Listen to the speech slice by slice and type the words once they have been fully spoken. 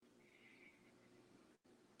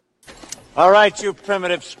All right, you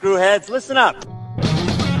primitive screwheads, listen up.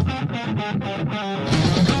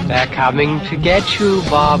 They're coming to get you,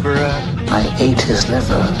 Barbara. I ate his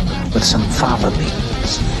liver with some fava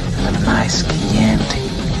beans and a nice Chianti.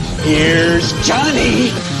 Here's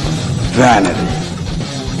Johnny. Vanity.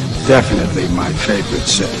 Definitely my favorite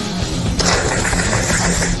sin.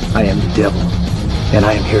 I am the devil, and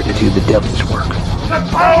I am here to do the devil's work. The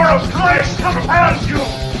power of Christ compels you.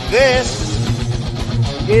 This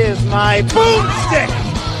is my boomstick.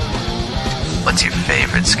 What's your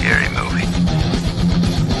favorite scary movie?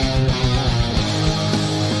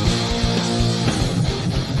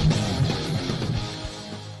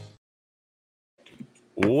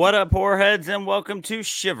 What up, horrorheads, and welcome to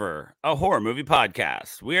Shiver, a horror movie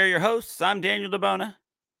podcast. We are your hosts. I'm Daniel DeBona.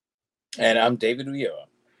 And I'm David Ulloa.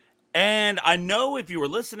 And I know if you were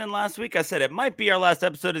listening last week, I said it might be our last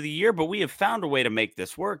episode of the year, but we have found a way to make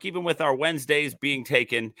this work, even with our Wednesdays being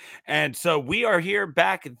taken. And so we are here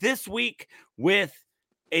back this week with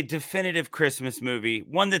a definitive Christmas movie,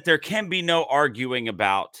 one that there can be no arguing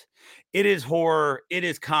about. It is horror. It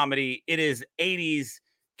is comedy. It is 80s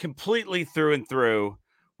completely through and through.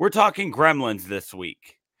 We're talking Gremlins this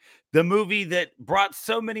week. The movie that brought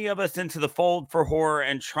so many of us into the fold for horror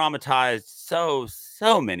and traumatized so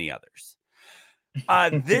many others.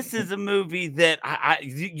 This is a movie that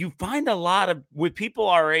you find a lot of, with people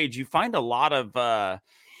our age, you find a lot of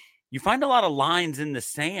lines in the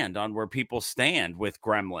sand on where people stand with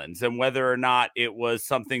Gremlins and whether or not it was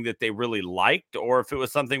something that they really liked or if it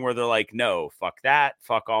was something where they're like, no, fuck that.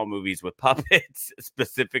 Fuck all movies with puppets,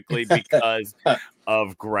 specifically because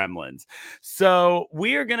of Gremlins. So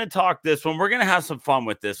we are going to talk this one. We're going to have some fun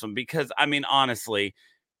with this one because, I mean, honestly,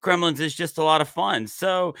 Gremlins is just a lot of fun.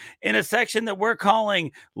 So in a section that we're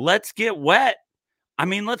calling Let's Get Wet, I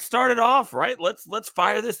mean, let's start it off, right? Let's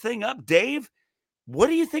fire this thing up. Dave, what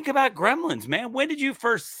do you think about Gremlins, man? When did you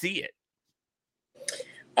first see it?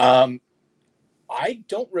 I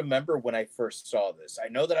don't remember when I first saw this. I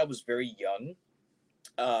know that I was very young.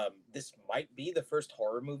 This might be the first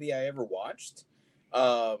horror movie I ever watched.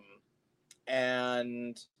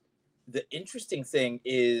 And the interesting thing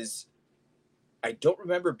is I don't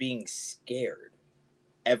remember being scared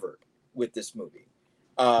ever with this movie.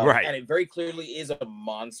 Right. And it very clearly is a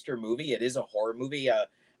monster movie. It is a horror movie.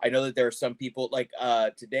 I know that there are some people like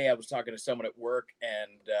today I was talking to someone at work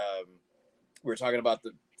and we were talking about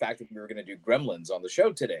the fact that we were going to do Gremlins on the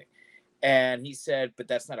show today. And he said, but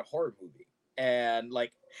that's not a horror movie. And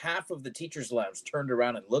like half of the teachers' lounge turned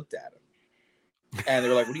around and looked at him. And they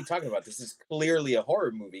were like, what are you talking about? This is clearly a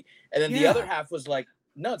horror movie. And then the other half was like,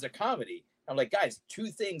 no, it's a comedy. I'm like, guys, two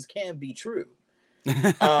things can be true.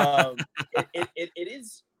 It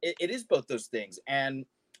is both those things. And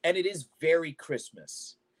it is very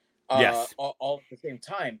Christmas. Yes. All at the same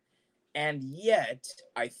time. And yet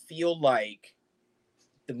I feel like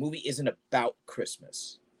the movie isn't about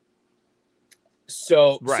Christmas.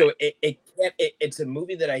 So it's a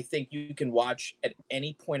movie that I think you can watch at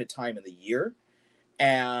any point of time in the year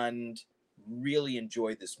and really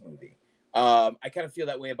enjoy this movie. I kind of feel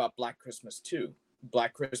that way about Black Christmas too.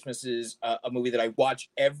 Black Christmas is a movie that I watch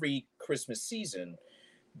every Christmas season,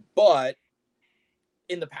 but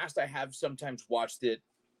in the past I have sometimes watched it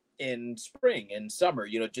in spring and summer,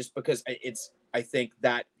 just because I think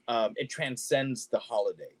that it transcends the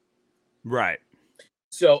holiday. Right.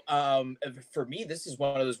 So for me, this is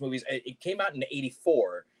one of those movies. It came out in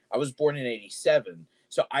 1984. I was born in 1987.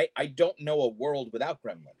 So I don't know a world without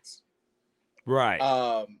Gremlins. Right.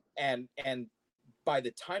 And by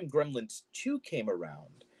the time Gremlins 2 came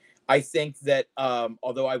around, I think that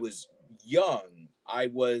although I was young, I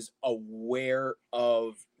was aware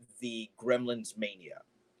of the Gremlins mania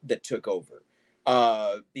that took over.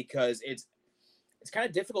 Because it's kind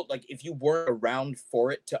of difficult, like if you weren't around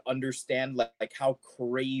for it, to understand like how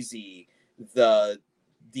crazy the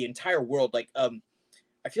entire world, like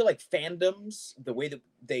I feel like fandoms, the way that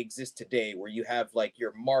they exist today, where you have like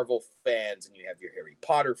your Marvel fans and you have your Harry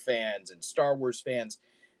Potter fans and Star Wars fans,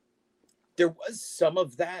 there was some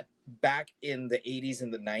of that back in the 80s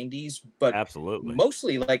and the 90s, but absolutely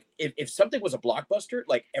mostly like if something was a blockbuster,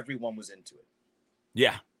 like everyone was into it.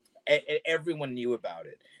 Yeah. Everyone knew about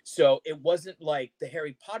it. So it wasn't like the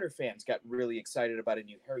Harry Potter fans got really excited about a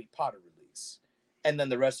new Harry Potter release, and then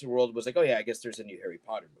the rest of the world was like, oh yeah, I guess there's a new Harry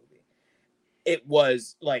Potter movie. It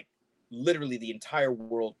was like literally the entire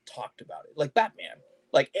world talked about it, like Batman.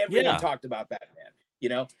 Like everyone talked about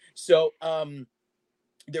Batman, So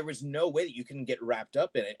there was no way that you can get wrapped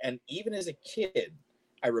up in it. And even as a kid,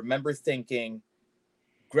 I remember thinking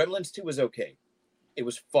Gremlins 2 was okay. It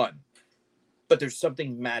was fun. But there's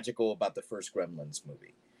something magical about the first Gremlins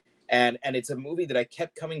movie. and it's a movie that I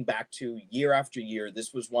kept coming back to year after year.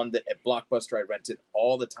 This was one that at Blockbuster I rented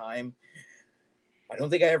all the time. I don't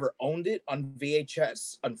think I ever owned it on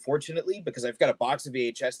VHS, unfortunately, because I've got a box of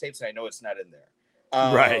VHS tapes and I know it's not in there.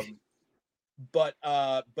 Right. But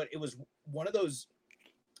it was one of those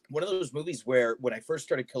movies where when I first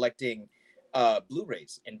started collecting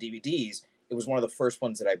Blu-rays and DVDs, it was one of the first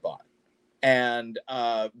ones that I bought. And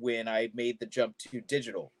when I made the jump to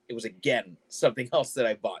digital, it was again something else that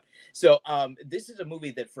I bought. So this is a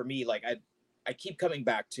movie that for me, like I keep coming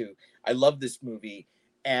back to. I love this movie,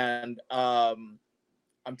 and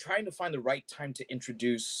I'm trying to find the right time to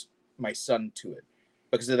introduce my son to it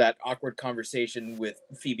because of that awkward conversation with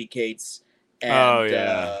Phoebe Cates and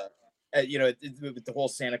with the whole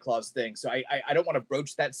Santa Claus thing. So I don't want to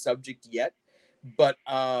broach that subject yet, but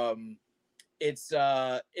it's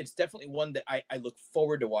definitely one that I look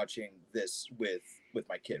forward to watching this with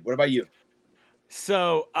my kid. What about you?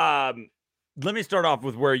 So, let me start off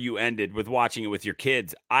with where you ended with watching it with your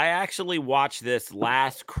kids. I actually watched this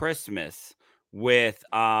last Christmas with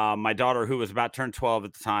my daughter, who was about to turn 12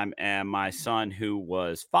 at the time, and my son, who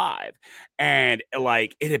was 5. And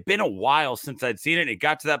like, it had been a while since I'd seen it. And it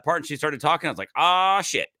got to that part and she started talking. I was like, oh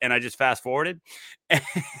shit. And I just fast forwarded.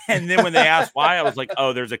 And then when they asked why, I was like,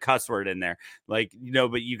 oh, there's a cuss word in there. Like,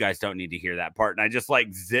 but you guys don't need to hear that part. And I just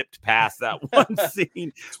like zipped past that one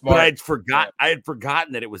scene. But I had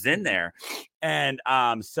forgotten that it was in there. And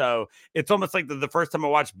so it's almost like the first time I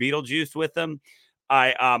watched Beetlejuice with them,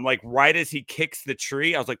 I like right as he kicks the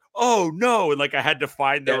tree, I was like, oh no. And like I had to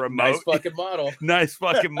find the remote. Nice fucking model. Nice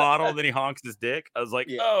fucking model. And then he honks his dick. I was like,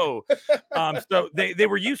 oh. So they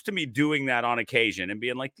were used to me doing that on occasion and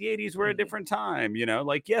being like, the 80s were a different time,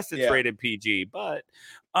 like, yes, it's rated PG, but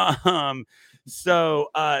so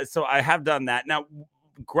I have done that. Now,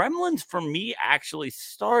 Gremlins for me actually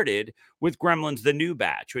started with Gremlins the New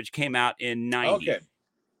Batch, which came out in 90. Okay.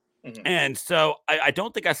 Mm-hmm. And so I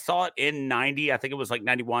don't think I saw it in 90. I think it was like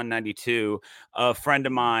 91, 92. A friend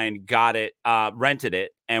of mine got it, rented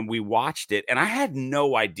it, and we watched it. And I had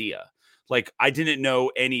no idea. Like, I didn't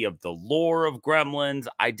know any of the lore of Gremlins.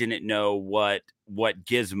 I didn't know what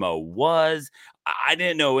Gizmo was. I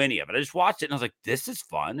didn't know any of it. I just watched it and I was like, this is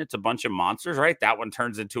fun. It's a bunch of monsters, right? That one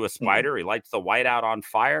turns into a spider. Mm-hmm. He lights the whiteout on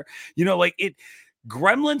fire. Like it.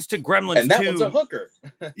 Gremlins to Gremlins 2. And that one's a hooker.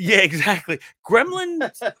 Yeah, exactly.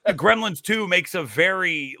 Gremlins to Gremlins 2 makes a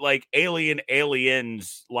very like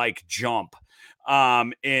aliens like jump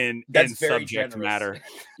in subject generous. Matter.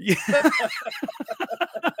 Yeah.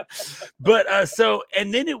 But so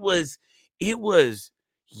and then it was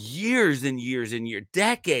years and years and years,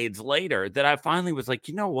 decades later that I finally was like,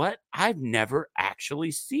 you know what? I've never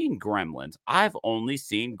actually seen Gremlins. I've only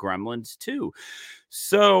seen Gremlins 2.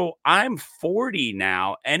 So I'm 40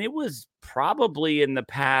 now, and it was probably in the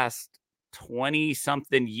past 20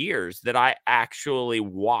 something years that I actually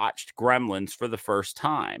watched Gremlins for the first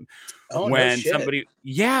time. Oh, when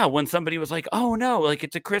no somebody was like, oh no, like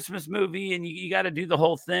it's a Christmas movie and you got to do the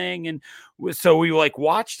whole thing. And so we like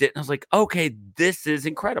watched it and I was like, okay, this is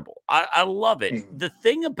incredible. I love it. The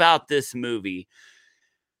thing about this movie,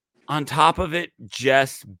 on top of it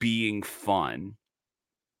just being fun,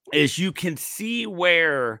 is you can see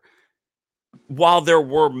where, while there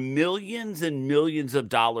were millions and millions of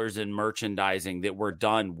dollars in merchandising that were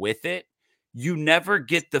done with it, you never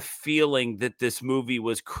get the feeling that this movie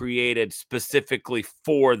was created specifically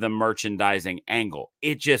for the merchandising angle.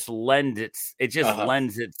 It just lends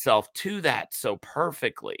itself to that so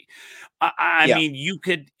perfectly. I mean, you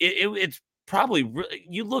could. It's probably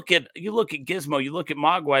you look at Gizmo, you look at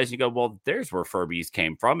Mogwai, and you go, well, there's where Furbies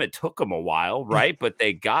came from. It took them a while, right? But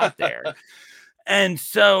they got there. And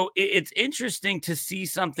so it's interesting to see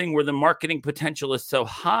something where the marketing potential is so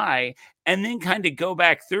high and then kind of go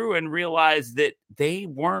back through and realize that they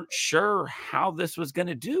weren't sure how this was going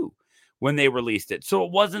to do when they released it. So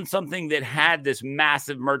it wasn't something that had this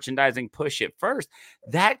massive merchandising push at first.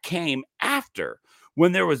 That came after,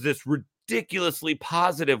 when there was this ridiculously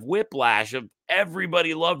positive whiplash of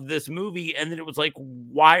everybody loved this movie. And then it was like,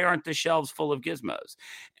 why aren't the shelves full of Gizmos?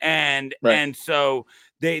 And so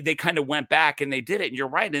they kind of went back and they did it. And you're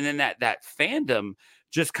right. And then that fandom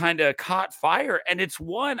just kind of caught fire. And it's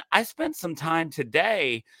one, I spent some time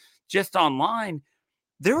today just online.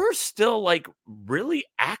 There are still like really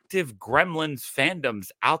active Gremlins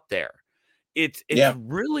fandoms out there. It's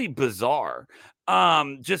really bizarre.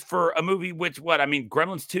 Just for a movie,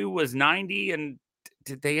 Gremlins 2 was 90, and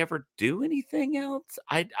did they ever do anything else?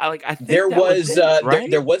 I think there was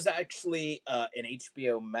right? there was actually an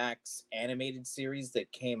HBO Max animated series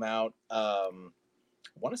that came out. I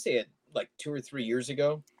want to say it like 2 or 3 years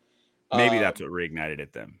ago. Maybe that's what reignited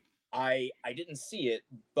it then. I didn't see it,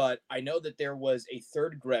 but I know that there was a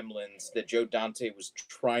third Gremlins that Joe Dante was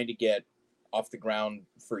trying to get off the ground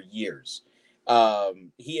for years.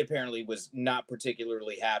 He apparently was not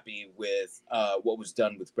particularly happy with what was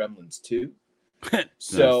done with Gremlins 2.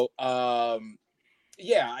 So,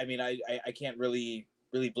 yeah, I mean, I can't really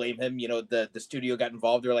blame him. You know, the studio got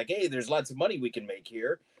involved. They're like, hey, there's lots of money we can make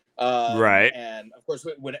here. Right. And of course,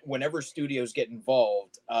 whenever studios get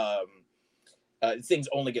involved, things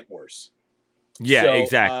only get worse. Yeah, So,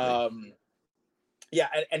 exactly. Yeah,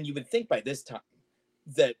 and you would think by this time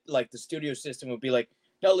that like the studio system would be like,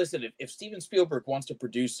 no, listen, if Steven Spielberg wants to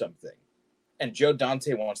produce something and Joe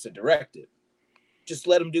Dante wants to direct it, just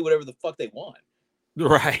let them do whatever the fuck they want.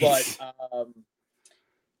 Right. But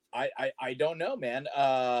I don't know, man.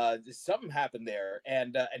 Something happened there,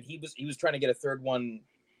 and he was trying to get a third one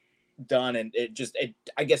done, and it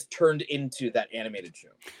I guess turned into that animated show.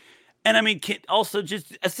 And I mean, also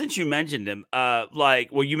just since you mentioned him,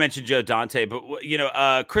 you mentioned Joe Dante,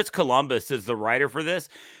 but Chris Columbus is the writer for this.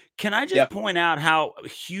 Can I just point out how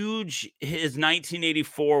huge his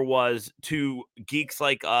 1984 was to geeks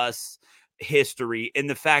like us history, in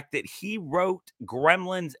the fact that he wrote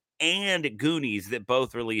Gremlins and Goonies that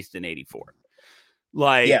both released in 84.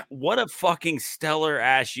 What a fucking stellar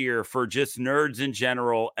ass year for just nerds in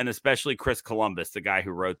general, and especially Chris Columbus, the guy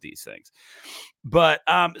who wrote these things. But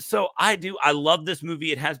so I love this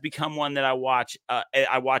movie. It has become one that I watch.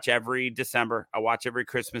 I watch every December. I watch every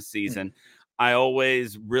Christmas season. I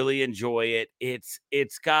always really enjoy it.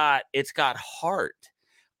 It's got heart,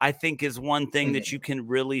 I think, is one thing that you can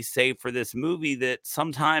really say for this movie that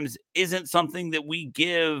sometimes isn't something that we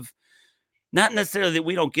give. Not necessarily that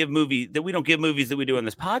we don't give movies that we do on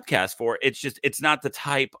this podcast for. It's just, it's not the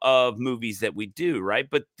type of movies that we do, right?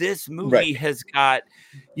 But this movie has got,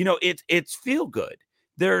 it's feel good.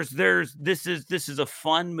 This is a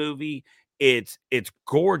fun movie. It's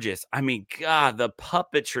gorgeous. I mean, God, the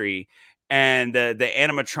puppetry and the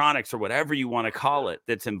animatronics, or whatever you want to call it,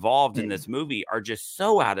 that's involved in this movie are just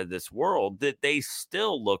so out of this world that they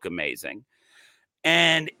still look amazing.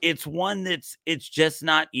 And it's one it's just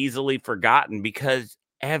not easily forgotten, because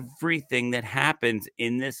everything that happens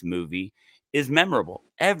in this movie is memorable.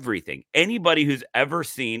 Everything. Anybody who's ever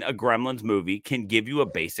seen a Gremlins movie can give you a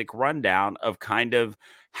basic rundown of kind of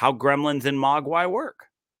how Gremlins and Mogwai work.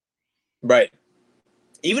 Right.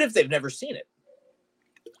 Even if they've never seen it.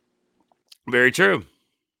 Very true.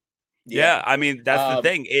 Yeah, I mean, that's the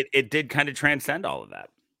thing. It did kind of transcend all of that.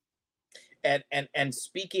 And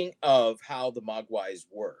speaking of how the Mogwais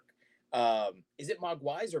work, is it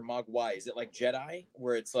Mogwais or Mogwai? Is it like Jedi,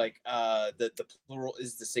 where it's like the plural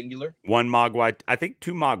is the singular? One Mogwai, I think.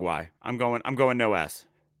 Two Mogwai. I'm going no S.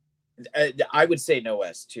 I would say no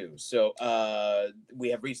S too. So we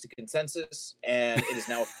have reached a consensus, and it is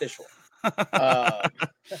now official.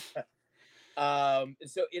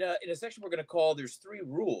 So in a section we're going to call "There's 3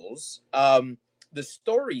 Rules." The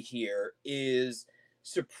story here is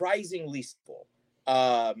surprisingly simple.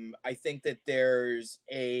 I think that there's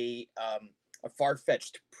a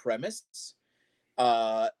far-fetched premise.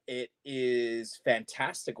 It is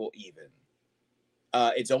fantastical, even.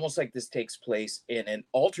 It's almost like this takes place in an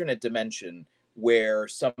alternate dimension where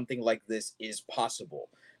something like this is possible,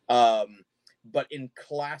 but in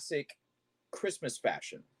classic Christmas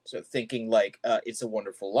fashion. So thinking like It's a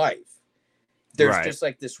Wonderful Life. There's just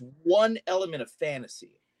like this one element of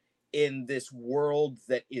fantasy in this world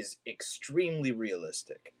that is extremely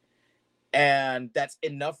realistic, and that's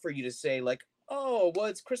enough for you to say like, oh, well,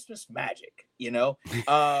 it's Christmas magic,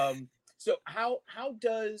 So how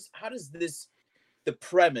does this, the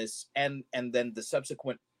premise and then the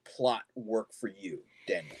subsequent plot, work for you,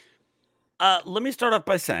 Daniel? Let me start off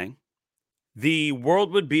by saying the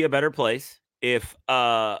world would be a better place if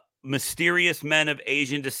mysterious men of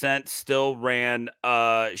Asian descent still ran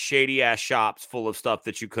shady ass shops full of stuff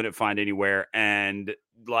that you couldn't find anywhere, and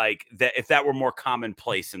like that, if that were more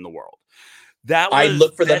commonplace in the world. I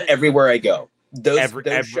look for them everywhere I go. Those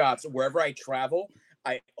shops, wherever I travel,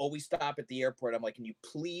 I always stop at the airport. I'm like, can you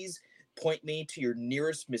please point me to your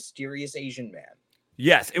nearest mysterious Asian man?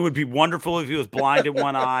 Yes, it would be wonderful if he was blind in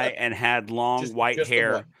one eye and had long white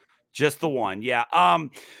hair. Just the one. Yeah.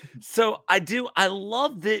 So I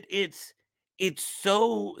love that it's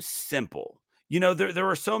so simple. There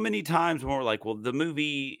are so many times when we're like, well, the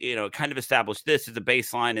movie, kind of established this as a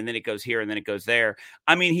baseline, and then it goes here and then it goes there.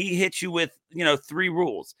 I mean, he hits you with, 3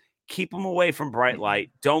 rules. Keep him away from bright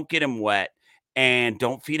light. Don't get him wet. And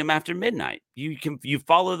don't feed him after midnight. You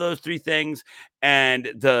follow those 3 things, and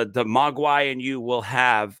the Mogwai and you will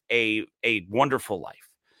have a wonderful life.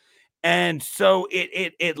 And so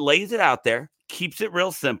it lays it out there. keeps it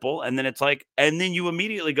real simple. And then it's like, and then you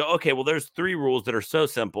immediately go, okay, well, there's 3 rules that are so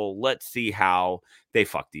simple. Let's see how they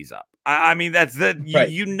fuck these up. I mean, that's Right.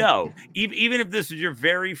 Even if this is your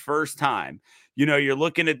very first time, you're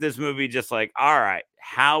looking at this movie just like, all right,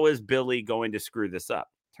 how is Billy going to screw this up?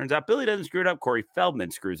 Turns out Billy doesn't screw it up. Corey Feldman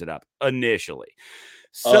screws it up initially.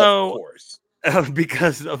 So, of course.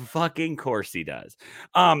 because of fucking course he does.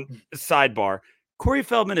 Sidebar. Corey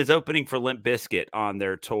Feldman is opening for Limp Bizkit on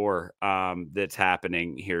their tour that's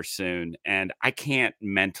happening here soon. And I can't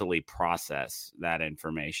mentally process that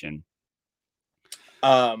information.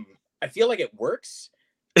 I feel like it works.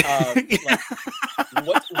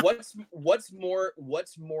 What's more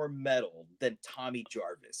metal than Tommy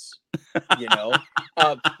Jarvis?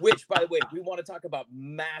 Which, by the way, we want to talk about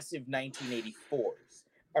massive 1984s.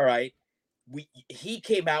 All right, he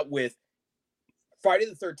came out with Friday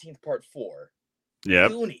the 13th Part 4,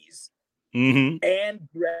 Goonies, and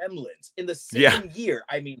Gremlins in the same year.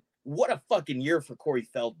 I mean, what a fucking year for Corey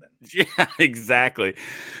Feldman. Yeah, exactly.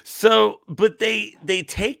 So, but they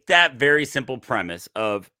take that very simple premise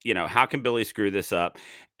of, how can Billy screw this up?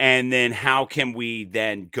 And then how can we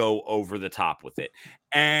then go over the top with it?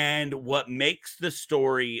 And what makes the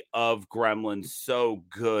story of Gremlins so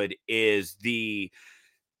good is the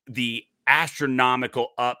astronomical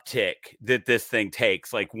uptick that this thing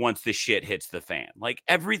takes, like once the shit hits the fan. Like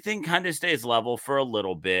everything kind of stays level for a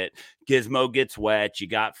little bit. Gizmo gets wet, you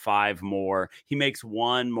got 5 more, he makes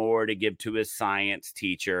 1 more to give to his science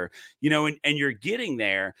teacher, and you're getting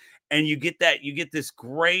there, and you get this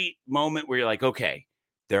great moment where you're like, okay,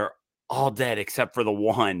 they're all dead except for the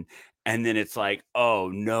one. And then it's like, oh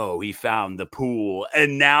no, he found the pool.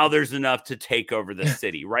 And now there's enough to take over the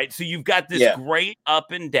city, right? So you've got this great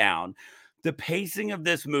up and down. The pacing of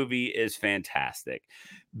this movie is fantastic.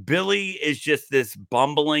 Billy is just this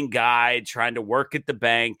bumbling guy trying to work at the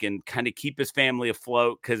bank and kind of keep his family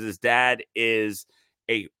afloat because his dad is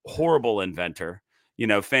a horrible inventor.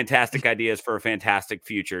 Fantastic ideas for a fantastic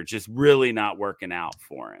future, just really not working out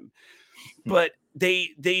for him. But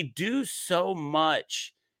they do so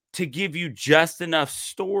much to give you just enough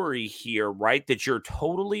story here, right? That you're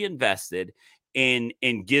totally invested in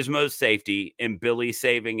Gizmo's safety and Billy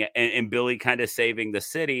saving and Billy kind of saving the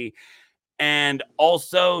city. And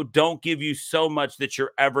also don't give you so much that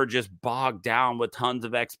you're ever just bogged down with tons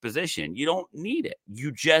of exposition. You don't need it.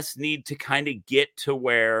 You just need to kind of get to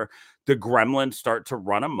where the Gremlins start to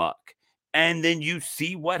run amok. And then you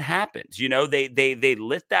see what happens. They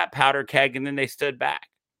lit that powder keg and then they stood back.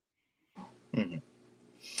 Mm-hmm.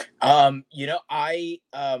 I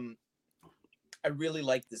really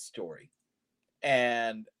like this story,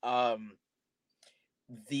 and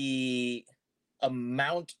the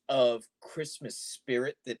amount of Christmas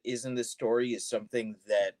spirit that is in this story is something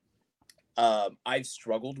that I've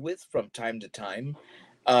struggled with from time to time.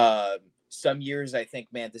 Some years I think,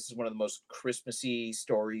 man, this is one of the most Christmassy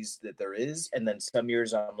stories that there is, and then some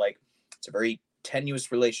years I'm like, it's a very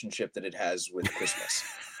tenuous relationship that it has with Christmas.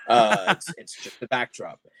 It's just the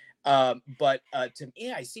backdrop. But to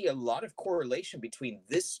me, I see a lot of correlation between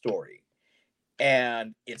this story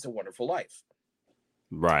and It's a Wonderful Life.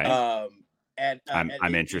 Right.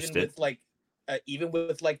 I'm interested. Even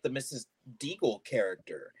with the Mrs. Deagle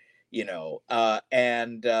character,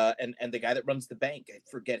 and the guy that runs the bank, I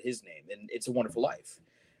forget his name, and It's a Wonderful Life.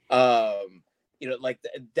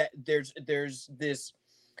 There's this,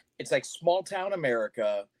 it's like small town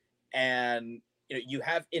America, and you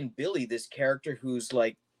have in Billy this character who's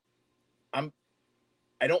like, I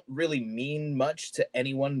don't really mean much to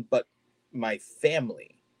anyone but my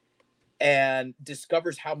family, and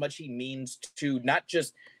discovers how much he means to not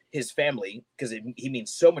just his family, because he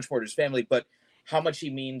means so much more to his family, but how much he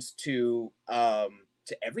means to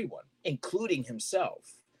everyone, including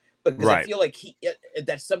himself. Because I feel like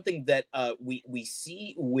that's something that we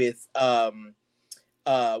see with Judge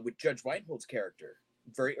Reinhold's character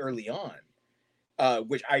very early on,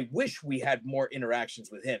 which I wish we had more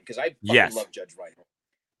interactions with him, because I fucking love Judge Reinhold.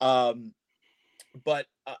 But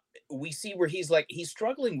we see where he's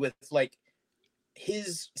struggling with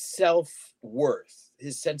his self-worth,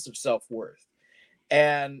 his sense of self-worth.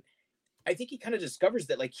 And I think he kind of discovers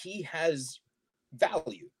that he has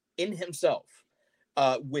value in himself,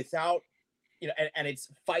 without, and it's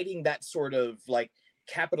fighting that sort of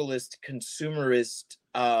capitalist, consumerist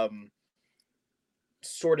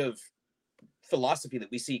sort of philosophy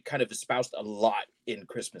that we see kind of espoused a lot in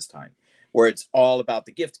Christmas time, where it's all about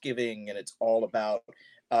the gift giving, and it's all about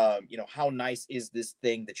how nice is this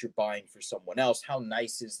thing that you're buying for someone else? How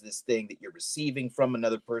nice is this thing that you're receiving from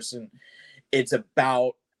another person? It's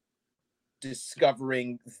about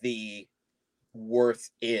discovering the worth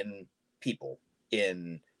in people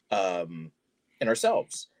in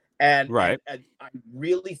ourselves. And Right. and I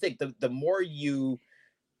really think the more you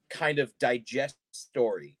kind of digest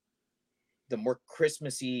story, the more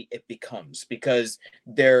Christmassy it becomes, because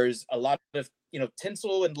there's a lot of,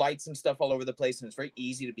 tinsel and lights and stuff all over the place, and it's very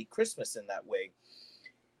easy to be Christmas in that way.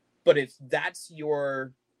 But if that's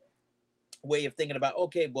your way of thinking about,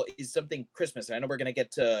 okay, well, is something Christmas? And I know we're going to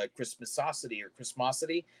get to Christmasosity or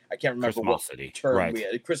Christmosity. I can't remember what term right. we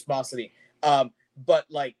had. Christmosity. But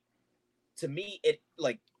like, to me, it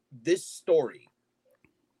like this story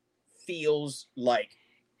feels like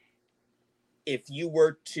if you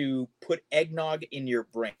were to put eggnog in your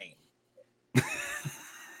brain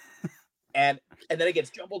and then it gets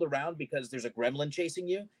jumbled around because there's a gremlin chasing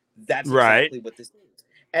you, that's exactly what this is.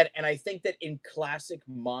 And I think that in classic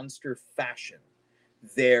monster fashion,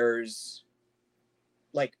 there's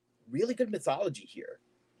like really good mythology here,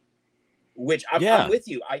 which I'm with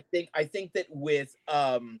you. I think that with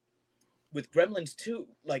Gremlins 2,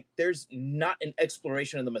 like there's not an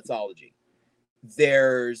exploration of the mythology.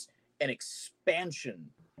 There's an expansion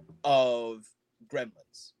of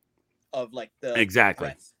Gremlins, of like the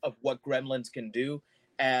breadth of what Gremlins can do,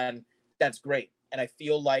 and that's great. And I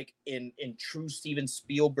feel like in true Steven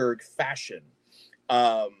Spielberg fashion,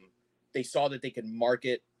 they saw that they could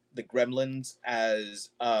market the Gremlins as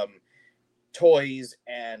toys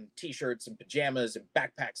and T-shirts and pajamas and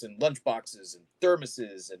backpacks and lunchboxes and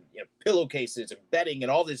thermoses and pillowcases and bedding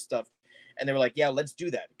and all this stuff. And they were like, yeah, let's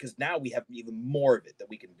do that, because now we have even more of it that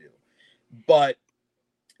we can do. But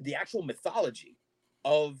the actual mythology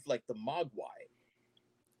of like the Mogwai,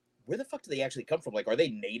 where the fuck do they actually come from? Like, are they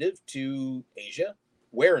native to Asia?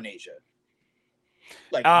 Where in Asia?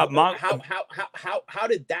 Like, how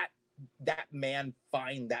did that man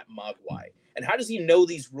find that Mogwai? And how does he know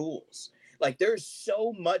these rules? Like, there's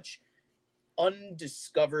so much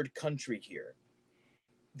undiscovered country here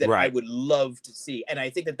that I would love to see. And I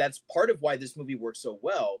think that that's part of why this movie works so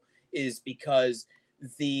well, is because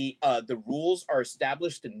the rules are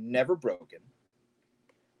established and never broken.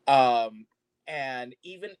 And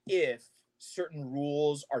even if certain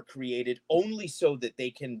rules are created only so that they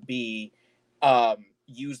can be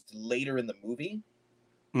used later in the movie,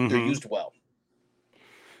 they're used well.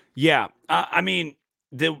 Yeah. I mean,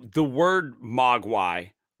 the word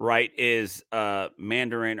Mogwai, right, is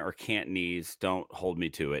Mandarin or Cantonese. Don't hold me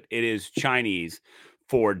to it. It is Chinese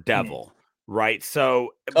for devil, right?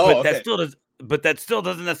 So, that still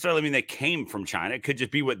doesn't necessarily mean they came from China. It could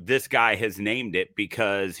just be what this guy has named it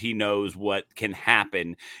because he knows what can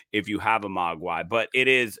happen if you have a Mogwai. But it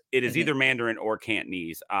is either Mandarin or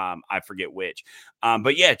Cantonese. I forget which.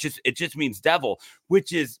 But yeah, it just means devil,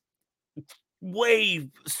 which is way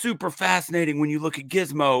super fascinating when you look at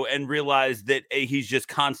Gizmo and realize that he's just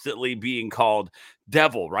constantly being called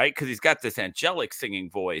devil, right? Because he's got this angelic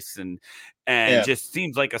singing voice and just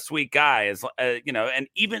seems like a sweet guy, as and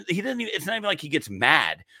even he doesn't even, it's not even like he gets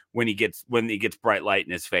mad when he gets bright light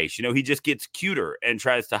in his face. He just gets cuter and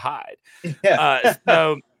tries to hide.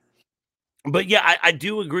 But yeah, I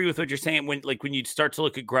do agree with what you're saying when you start to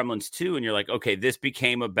look at Gremlins 2 and you're like, okay, this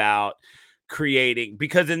became about creating,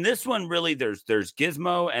 because in this one really there's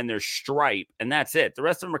Gizmo and there's Stripe, and that's it. The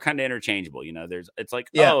rest of them are kind of interchangeable. There's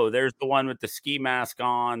the one with the ski mask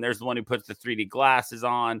on, there's the one who puts the 3D glasses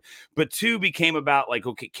on. But 2 became about like,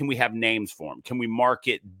 okay, can we have names for them? Can we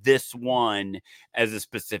market this one as a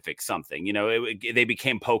specific something? They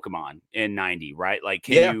became Pokemon in 90, right? Like,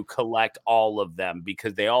 can you collect all of them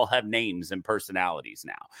because they all have names and personalities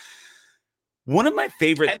now? One of my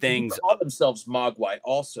favorite things, call themselves Mogwai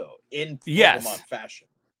also in Pokemon fashion.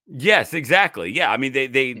 Yes, exactly. Yeah, I mean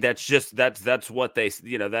that's what they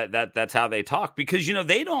that's how they talk, because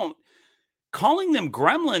they don't, calling them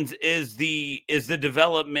Gremlins is the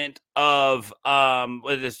development of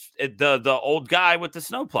the old guy with the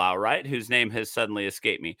snowplow, right? Whose name has suddenly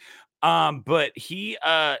escaped me. But he's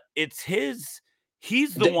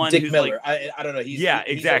the one Dick who's Miller. like, I don't know. He's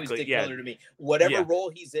exactly. Dick Miller to me. Whatever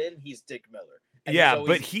role he's in, he's Dick Miller. And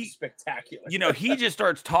but he's spectacular. He just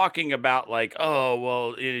starts talking about like, oh,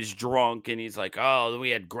 well, it is drunk, and he's like, oh, we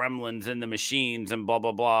had gremlins in the machines and blah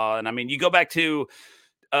blah blah. And I mean, you go back to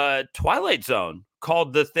Twilight Zone,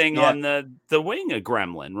 called the thing on the wing a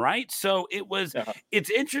gremlin, right? So it was it's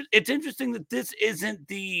interesting that this isn't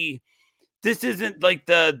like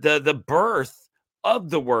the birth of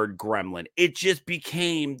the word gremlin. It just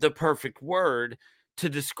became the perfect word to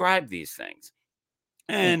describe these things.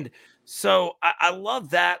 And so I love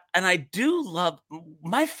that. And I do love,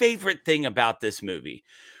 my favorite thing about this movie,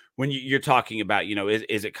 when you're talking about,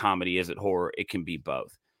 is it comedy? Is it horror? It can be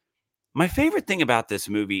both. My favorite thing about this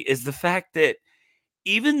movie is the fact that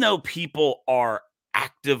even though people are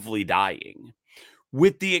actively dying,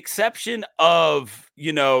 with the exception of,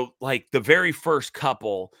 like the very first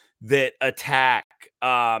couple that attack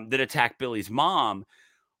Billy's mom,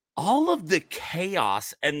 all of the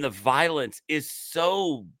chaos and the violence is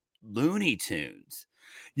so Looney Tunes.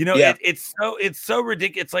 Yeah. It's so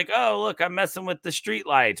ridiculous. It's like, oh, look, I'm messing with the street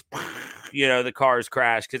lights. The cars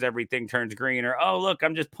crash because everything turns green. Or, oh, look,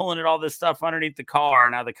 I'm just pulling all this stuff underneath the car.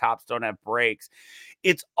 Now the cops don't have brakes.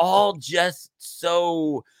 It's all just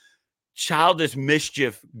so childish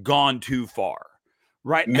mischief gone too far,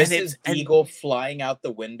 right? Mrs. Deagle flying out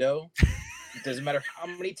the window, doesn't matter how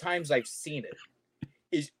many times I've seen it,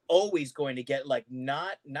 is always going to get like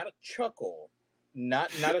not a chuckle,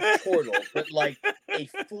 not a chortle, but like a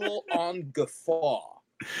full-on guffaw.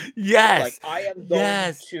 Yes. Like I am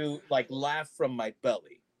going to like laugh from my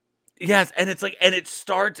belly. Yes, and it's like, and it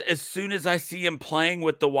starts as soon as I see him playing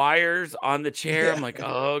with the wires on the chair. Yeah. I'm like,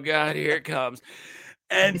 oh God, here it comes.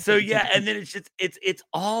 And so, yeah, and then it's just, it's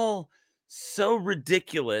all so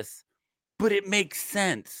ridiculous, but it makes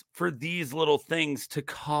sense for these little things to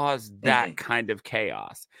cause that kind of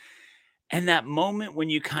chaos. And that moment when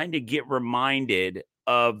you kind of get reminded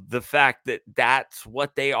of the fact that that's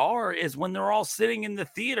what they are is when they're all sitting in the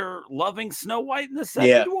theater loving Snow White and the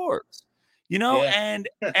Seven Dwarfs. And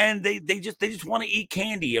they just want to eat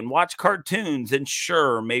candy and watch cartoons. And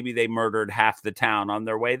sure, maybe they murdered half the town on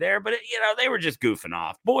their way there, but they were just goofing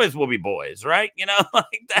off. Boys will be boys, right?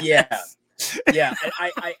 Like that. Yeah.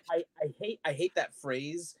 I hate that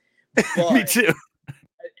phrase. But Me too.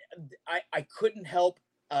 I couldn't help.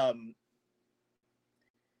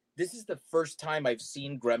 This is the first time I've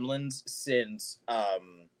seen Gremlins since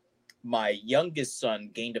my youngest son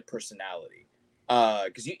gained a personality.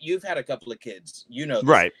 Because you've had a couple of kids, this.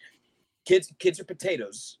 Right? Kids are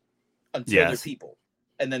potatoes until they're people,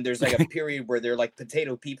 and then there's like a period where they're like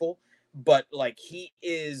potato people. But like he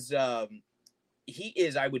is, I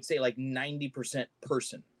would say like 90%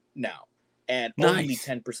 person now, and only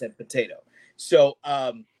 10% potato. So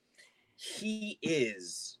he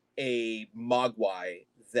is a mogwai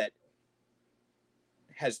that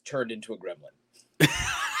has turned into a gremlin.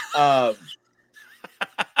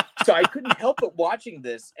 So I couldn't help but watching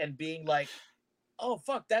this and being like, "Oh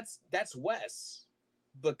fuck, that's Wes,"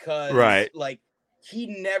 because like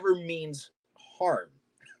he never means harm.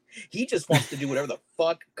 He just wants to do whatever the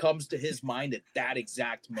fuck comes to his mind at that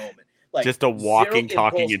exact moment. Like just a walking,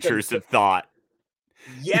 talking, intrusive thought.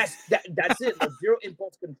 Yes, that's it. Like, zero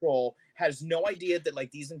impulse control, has no idea that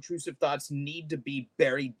like these intrusive thoughts need to be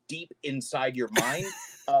buried deep inside your mind.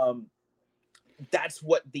 That's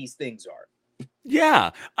what these things are. Yeah,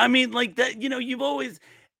 I mean, like that. You've always,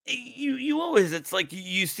 you always. It's like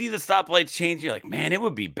you see the stoplights change. You're like, man, it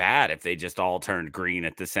would be bad if they just all turned green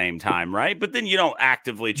at the same time, right? But then you don't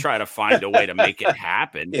actively try to find a way to make it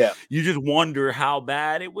happen. Yeah, you just wonder how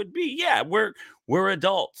bad it would be. Yeah, we're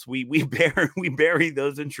adults. We bury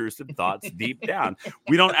those intrusive thoughts deep down.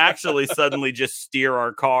 We don't actually suddenly just steer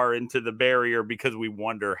our car into the barrier because we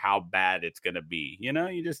wonder how bad it's going to be.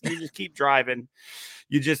 You just keep driving.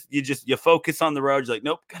 You focus on the road. You're like,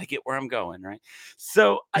 nope, got to get where I'm going. Right.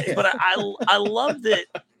 So, I love that.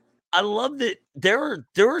 I love that there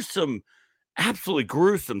are some absolutely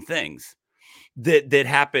gruesome things that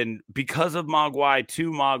happen because of Mogwai,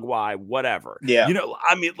 to Mogwai, whatever. Yeah.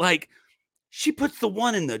 I mean, like, she puts the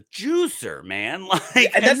one in the juicer, man.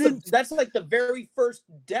 Like, and that's like the very first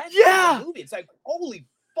death in the movie. It's like, holy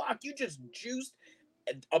fuck, you just juiced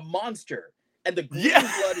a monster, and the green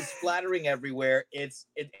blood is splattering everywhere. It's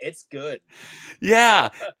good. Yeah,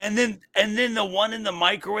 and then the one in the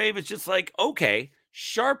microwave is just like, okay,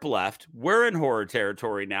 sharp left. We're in horror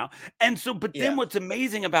territory now. And so, but then what's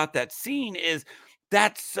amazing about that scene is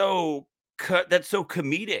that's so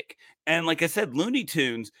comedic, and like I said, Looney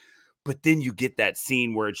Tunes. But then you get that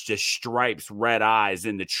scene where it's just Stripes' red eyes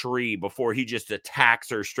in the tree before he just attacks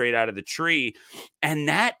her straight out of the tree. And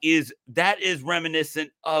that is reminiscent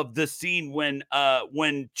of the scene when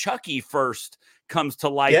Chucky first comes to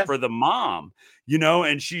life for the mom,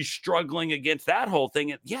 and she's struggling against that whole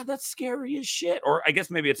thing. And that's scary as shit. Or I guess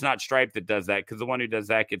maybe it's not Stripe that does that, because the one who does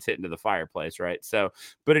that gets hit into the fireplace, right? So,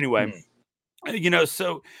 but anyway,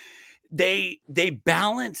 so they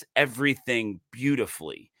balance everything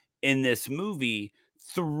beautifully in this movie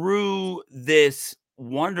through this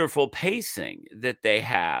wonderful pacing that they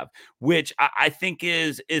have, which I think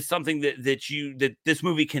is something that this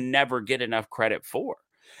movie can never get enough credit for.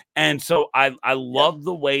 And so I love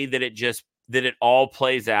the way that it all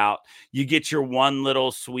plays out. You get your one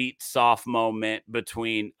little sweet, soft moment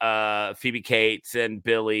between Phoebe Cates and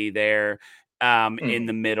Billy there. in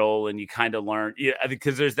the middle, and you kind of learn,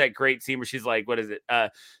 because there's that great scene where she's like, what is it?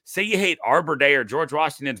 Say you hate Arbor Day or George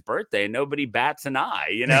Washington's birthday and nobody bats an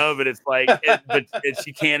eye, but it's like, but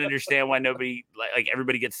she can't understand why nobody, like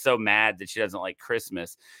everybody gets so mad that she doesn't like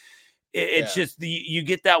Christmas. It's just you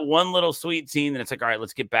get that one little sweet scene, and it's like, all right,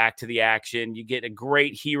 let's get back to the action. You get a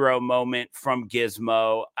great hero moment from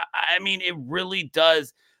Gizmo. I mean, it really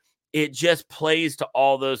does. It just plays to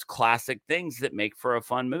all those classic things that make for a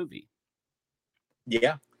fun movie.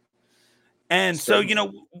 Yeah. And so,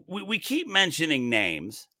 we keep mentioning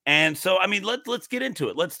names. And so, I mean, let's get into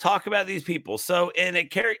it. Let's talk about these people. So in a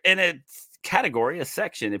category, a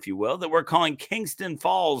section, if you will, that we're calling Kingston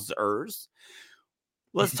Fallsers,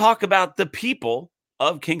 let's talk about the people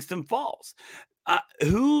of Kingston Falls.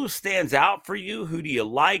 Who stands out for you? Who do you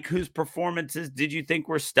like? Whose performances did you think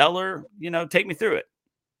were stellar? Take me through it.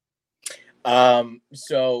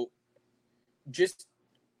 So just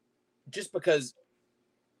because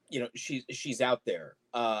she's out there,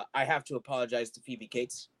 I have to apologize to Phoebe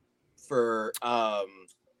Cates for all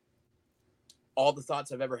the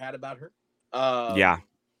thoughts I've ever had about her.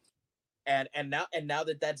 And now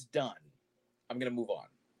that that's done, I'm gonna move on.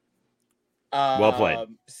 Well played.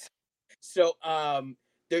 So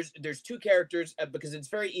there's two characters, because it's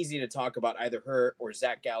very easy to talk about either her or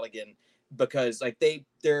Zach Galligan, because like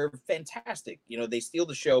they're fantastic. They steal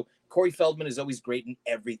the show. Corey Feldman is always great in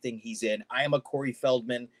everything he's in. I am a Corey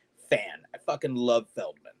Feldman fan. I fucking love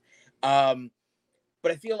Feldman.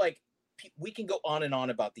 But I feel like we can go on and on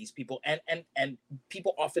about these people, and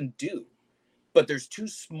people often do. But there's two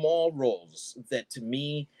small roles that to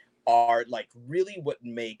me are like really what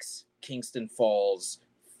makes Kingston Falls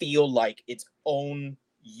feel like its own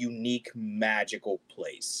unique magical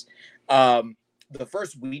place. The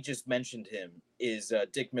first, we just mentioned him, is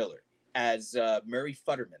Dick Miller as Murray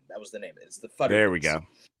Futterman. That was the name. It's the Futtermans. There we go.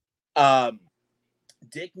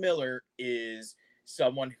 Dick Miller is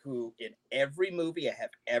someone who, in every movie I have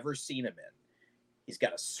ever seen him in, he's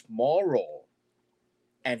got a small role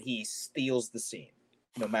and he steals the scene,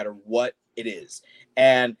 no matter what it is.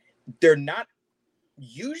 And they're not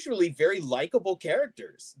usually very likable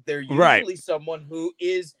characters. They're usually someone who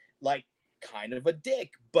is like kind of a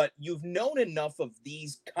dick, but you've known enough of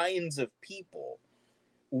these kinds of people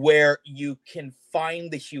where you can find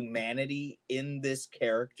the humanity in this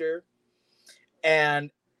character. And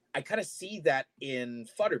I kind of see that in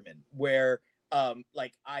Futterman, where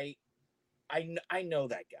like I know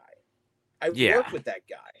that guy. I work with that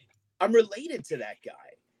guy. I'm related to that guy.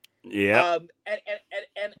 Yeah.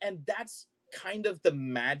 And that's kind of the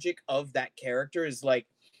magic of that character, is like,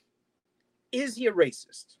 is he a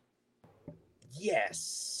racist?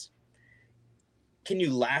 Yes. Can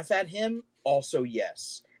you laugh at him? Also,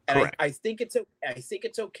 yes. And I think it's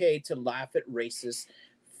okay to laugh at racists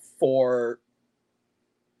for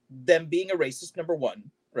them being a racist, number one,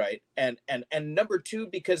 right? And number two,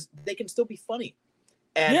 because they can still be funny.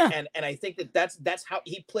 And I think that's how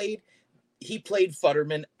he played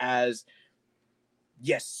Futterman as,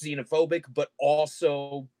 yes, xenophobic, but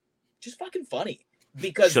also just fucking funny.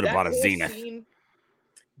 Because should have bought a Zenith.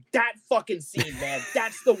 That fucking scene, man,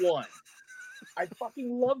 that's the one. I fucking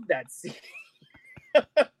love that scene.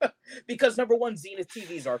 Because number one, Zenith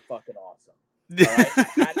TVs are fucking awesome. All right,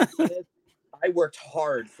 I had a Zenith. I worked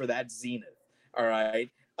hard for that Zenith. All right,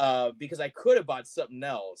 because I could have bought something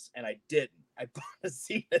else and I didn't. I bought a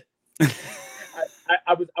Zenith.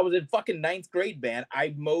 I was in fucking 9th grade, man.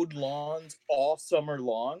 I mowed lawns all summer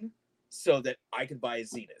long so that I could buy a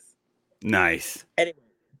Zenith. Nice. Anyway,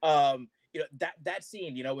 that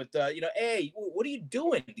scene, with hey, what are you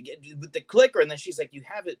doing with the clicker? And then she's like, you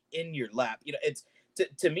have it in your lap. It's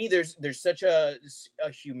to me, there's such a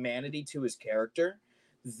humanity to his character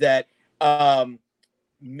that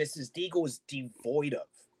Mrs. Deagle is devoid of,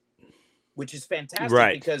 which is fantastic,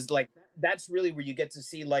 right? Because like that's really where you get to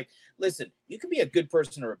see, like, listen, you can be a good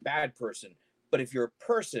person or a bad person, but if you're a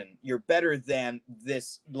person, you're better than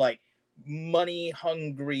this like money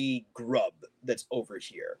hungry grub that's over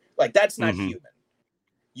here. Like, that's not human.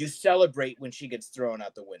 You celebrate when she gets thrown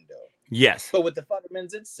out the window. Yes. But with the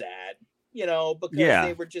Futtermans, it's sad, because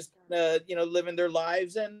they were just living their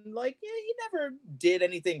lives, and like, he never did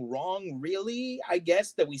anything wrong, really, I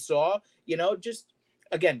guess, that we saw, just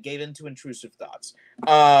again gave into intrusive thoughts.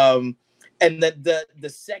 And the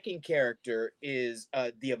second character is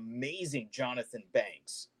the amazing Jonathan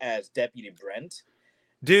Banks as Deputy Brent.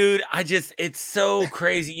 Dude, it's so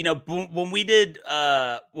crazy. When we did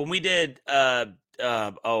oh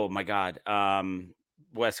my God,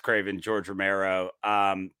 Wes Craven, George Romero,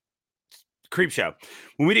 Creepshow.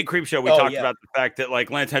 When we did Creepshow, we talked about the fact that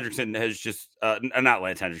like Lance Hendrickson has just not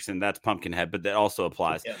Lance Hendrickson, that's Pumpkinhead, but that also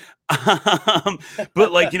applies. Yeah.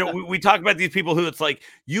 But like, you know, we talk about these people who it's like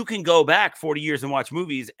you can go back 40 years and watch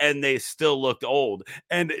movies and they still looked old.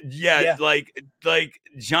 And like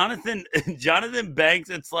Jonathan Banks,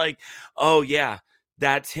 it's like, oh yeah,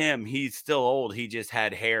 that's him. He's still old. He just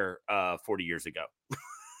had hair 40 years ago.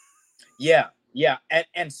 Yeah.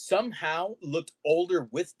 And somehow looked older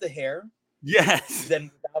with the hair. Yes. Than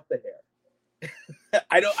without the hair.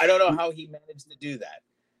 I don't know how he managed to do that.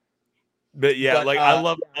 But I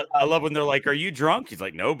love when they're like, "Are you drunk?" He's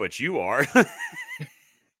like, "No, but you are."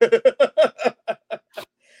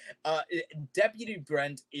 Deputy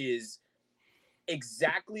Brent is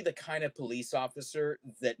exactly the kind of police officer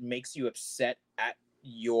that makes you upset at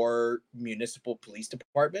your municipal police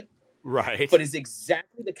department. Right. But is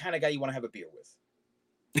exactly the kind of guy you want to have a beer with.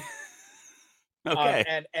 Okay.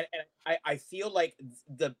 And I feel like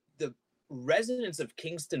the residents of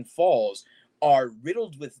Kingston Falls are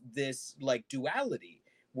riddled with this like duality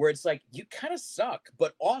where it's like you kind of suck,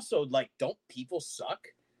 but also like don't people suck?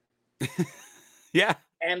 Yeah.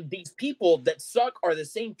 And these people that suck are the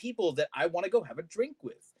same people that I want to go have a drink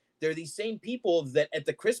with. They're these same people that at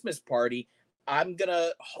the Christmas party I'm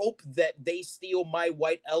gonna hope that they steal my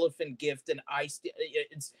white elephant gift and I steal.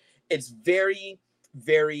 It's very,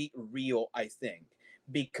 very real, I think,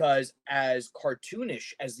 because as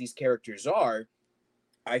cartoonish as these characters are,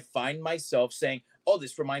 I find myself saying, oh,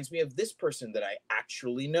 this reminds me of this person that I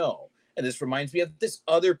actually know. And this reminds me of this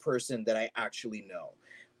other person that I actually know.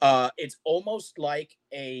 It's almost like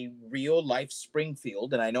a real life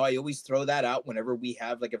Springfield. And I know I always throw that out whenever we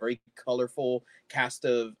have like a very colorful cast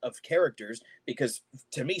of characters, because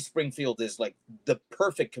to me, Springfield is like the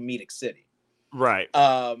perfect comedic city. Right.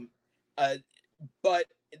 But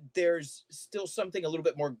there's still something a little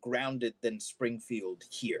bit more grounded than Springfield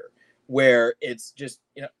here, where it's just,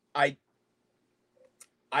 you know, I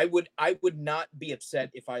would not be upset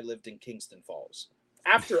if I lived in Kingston Falls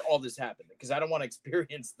after all this happened, because I don't want to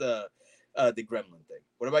experience the Gremlin thing.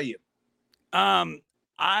 What about you?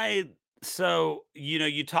 So, you know,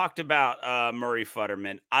 you talked about Murray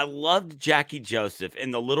Futterman. I loved Jackie Joseph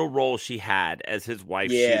in the little role she had as his wife,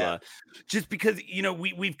 Sheila, just because, you know,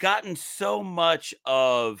 we've gotten so much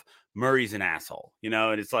of Murray's an asshole, you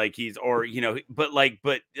know, and it's like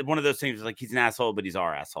but one of those things is like he's an asshole, but he's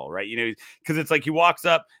our asshole, right? You know, because it's like he walks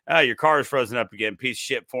up, your car is frozen up again, piece of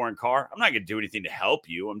shit foreign car. I'm not going to do anything to help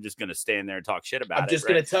you. I'm just going to stand there and talk shit about it. I'm just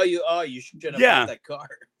going to tell you, oh, you shouldn't have bought that car.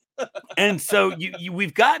 And so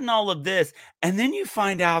we've gotten all of this, and then you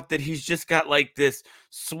find out that he's just got like this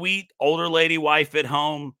sweet older lady wife at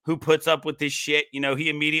home who puts up with this shit. You know, he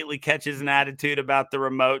immediately catches an attitude about the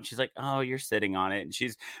remote. She's like, "Oh, you're sitting on it," and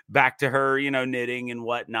she's back to her, you know, knitting and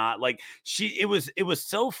whatnot. Like it was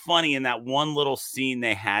so funny in that one little scene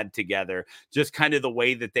they had together, just kind of the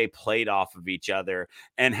way that they played off of each other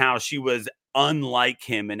and how she was unlike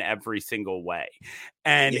him in every single way.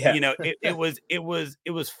 And you know, it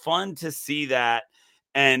was fun to see that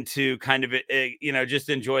and to kind of you know, just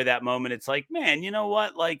enjoy that moment. It's like, man, you know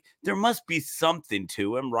what, like there must be something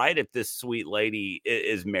to him, right? If this sweet lady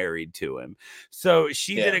is married to him. So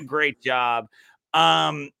she did a great job.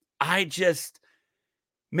 I just,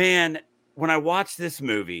 man, when I watch this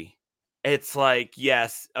movie, it's like,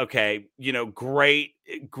 yes, okay, you know, great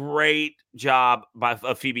job by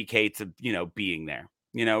Phoebe Cates of, you know, being there,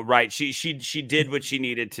 you know, right? She did what she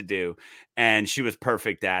needed to do, and she was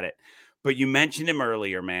perfect at it. But you mentioned him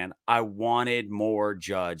earlier, man. I wanted more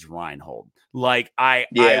Judge Reinhold. Like I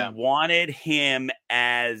wanted him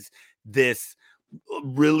as this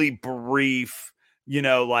really brief, you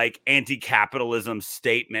know, like anti-capitalism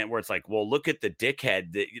statement where it's like, well, look at the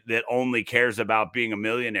dickhead that only cares about being a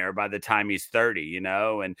millionaire by the time he's 30, you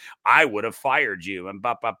know, and I would have fired you and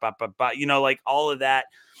you know, like all of that.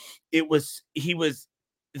 There was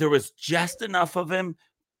just enough of him,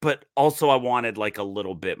 but also I wanted like a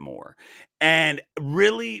little bit more. And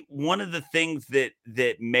really one of the things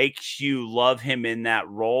that makes you love him in that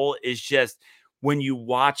role is just when you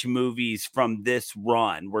watch movies from this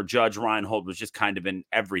run where Judge Reinhold was just kind of in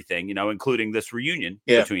everything, you know, including this reunion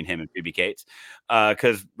between him and Phoebe Cates,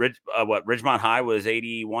 because Ridgemont High was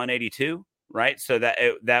 81, 82, right? So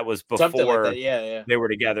that was before like that. They were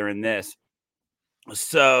together in this.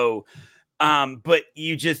 So, but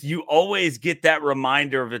you always get that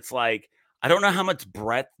reminder of, it's like, I don't know how much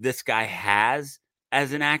breadth this guy has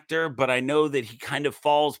as an actor, but I know that he kind of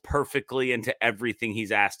falls perfectly into everything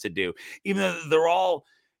he's asked to do, even though they're all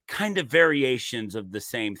kind of variations of the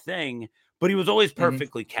same thing, but he was always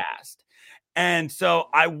perfectly cast. And so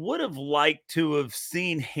I would have liked to have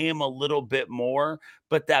seen him a little bit more,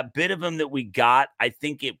 but that bit of him that we got, I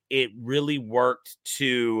think it really worked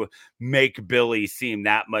to make Billy seem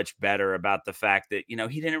that much better about the fact that,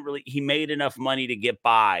 he made enough money to get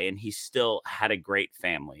by and he still had a great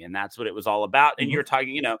family. And that's what it was all about. And you're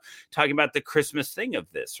talking about the Christmas thing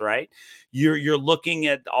of this, right? You're looking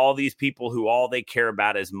at all these people who all they care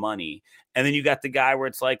about is money. And then you got the guy where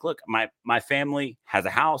it's like, look, my family has a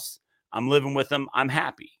house. I'm living with him. I'm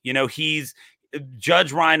happy. He's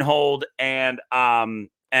Judge Reinhold and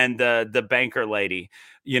the banker lady,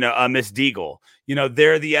 Miss Deagle.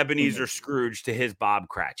 They're the Ebenezer Scrooge to his Bob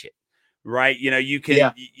Cratchit, right? You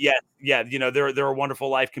can, there are wonderful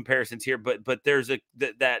life comparisons here, but there's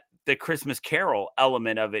the Christmas Carol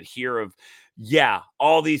element of it here of,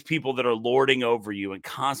 all these people that are lording over you and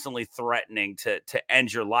constantly threatening to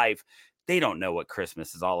end your life. They don't know what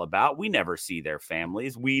Christmas is all about. We never see their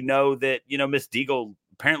families. We know that, Miss Deagle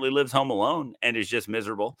apparently lives home alone and is just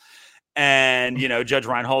miserable. And, Judge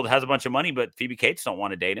Reinhold has a bunch of money, but Phoebe Cates don't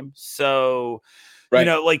want to date him. So, Right.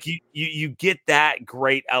 you get that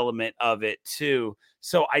great element of it too.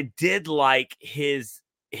 So I did like his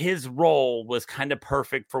role was kind of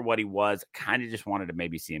perfect for what he was. Kind of just wanted to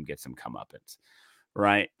maybe see him get some comeuppance.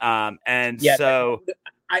 Right. I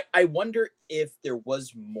wonder if there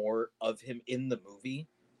was more of him in the movie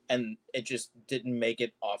and it just didn't make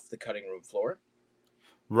it off the cutting room floor.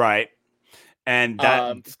 Right. And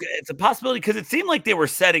that it's a possibility because it seemed like they were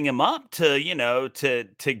setting him up to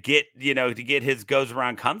get his goes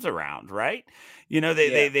around comes around. Right.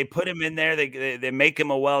 They put him in there. They make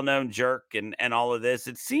him a well-known jerk and all of this.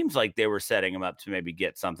 It seems like they were setting him up to maybe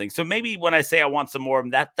get something. So maybe when I say I want some more of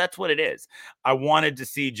him, that's what it is. I wanted to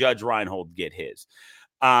see Judge Reinhold get his.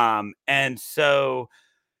 And so,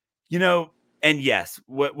 and yes,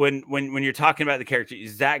 when you're talking about the character,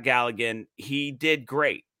 Zach Galligan, he did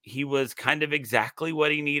great. He was kind of exactly what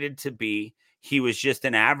he needed to be. He was just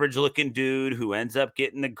an average looking dude who ends up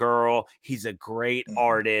getting the girl. He's a great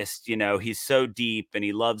artist. He's so deep and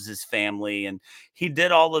he loves his family and he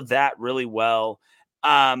did all of that really well.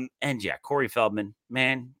 And Corey Feldman,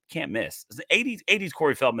 man, can't miss. The 80s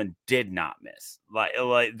Corey Feldman did not miss. Like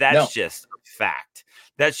that's just a fact.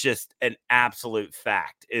 That's just an absolute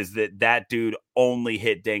fact is that dude only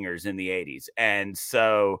hit dingers in the 80s. And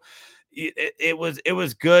so it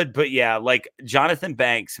was good, but like Jonathan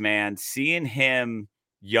Banks, man, seeing him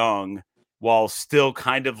young while still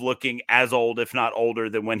kind of looking as old, if not older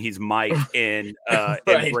than when he's Mike in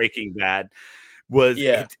in Breaking Bad was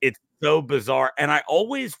it's so bizarre. And I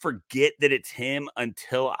always forget that it's him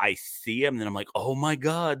until I see him. And then I'm like, oh my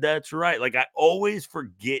God, that's right. Like I always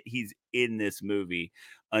forget he's in this movie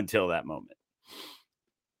until that moment.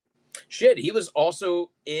 Shit, he was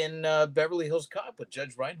also in Beverly Hills Cop with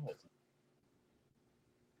Judge Reinhold.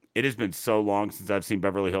 It has been so long since I've seen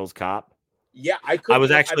Beverly Hills Cop. Yeah, I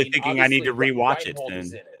was actually thinking I need to rewatch it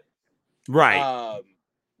soon. Right.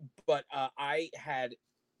 But I had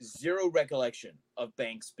zero recollection of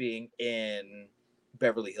Banks being in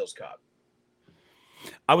Beverly Hills Cop.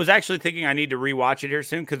 I was actually thinking I need to rewatch it here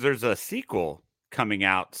soon because there's a sequel coming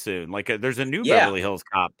out soon. There's a new Beverly Hills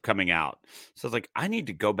Cop coming out. So I was like, I need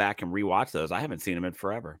to go back and rewatch those. I haven't seen them in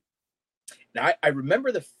forever. Now, I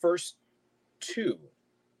remember the first two,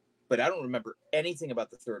 but I don't remember anything about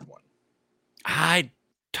the third one.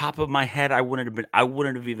 Top of my head, I wouldn't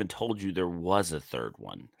have even told you there was a third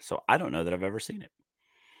one. So I don't know that I've ever seen it.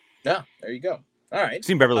 Yeah, there you go. All right.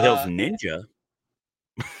 Seen Beverly Hills Ninja.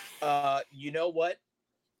 You know what?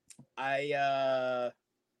 I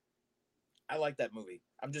like that movie.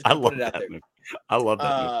 I'm just gonna put it out there. Movie. I love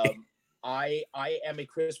that movie. I am a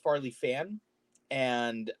Chris Farley fan,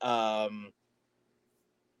 and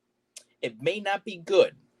it may not be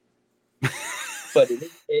good, but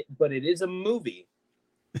it is a movie,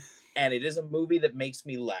 and it is a movie that makes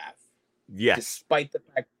me laugh. Yes,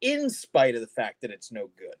 in spite of the fact that it's no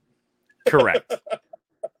good. Correct.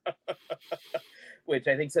 Which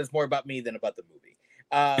I think says more about me than about the movie.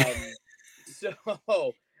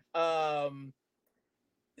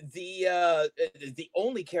 The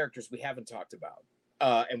only characters we haven't talked about,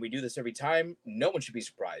 and we do this every time, no one should be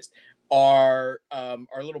surprised, are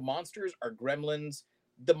our little monsters, our gremlins,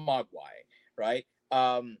 the Mogwai, right?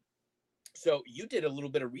 So you did a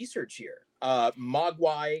little bit of research here.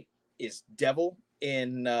 Mogwai is devil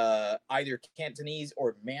in either Cantonese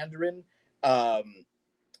or Mandarin.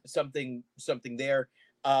 Something there.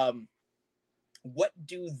 What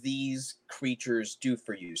do these creatures do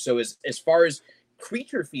for you? So as far as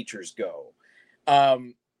creature features go,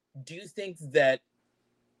 do you think that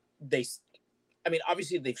I mean,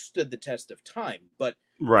 obviously they've stood the test of time, but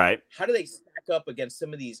Right. how do they stack up against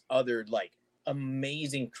some of these other like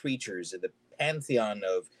amazing creatures in the pantheon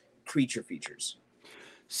of creature features?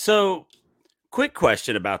 So, quick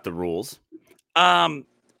question about the rules. Um,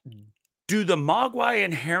 do the Mogwai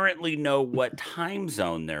inherently know what time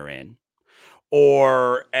zone they're in?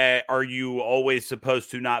 Or are you always supposed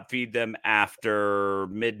to not feed them after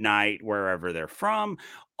midnight, wherever they're from?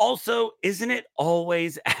 Also, isn't it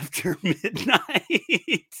always after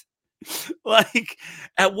midnight? Like,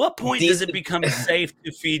 at what point does These, it become safe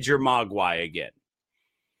to feed your Mogwai again?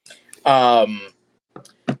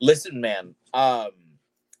 Listen, man.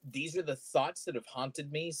 These are the thoughts that have haunted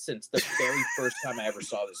me since the very first time I ever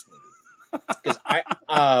saw this movie. Because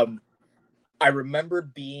I remember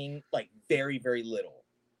being like very, very little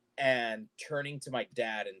and turning to my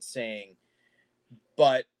dad and saying,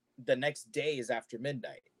 "But the next day is after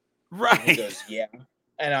midnight." Right. And he goes, "Yeah."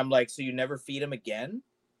 And I'm like, "So you never feed him again?"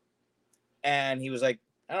 And he was like,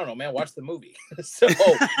 "I don't know, man. Watch the movie." So,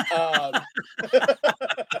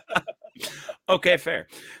 okay, fair.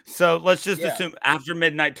 So let's just Yeah. assume after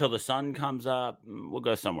midnight till the sun comes up. We'll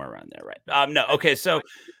go somewhere around there, right? No, okay. So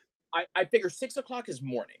I figure 6 o'clock is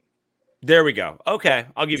morning. there we go. Okay,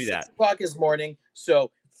 I'll give you 6 that. o'clock is morning.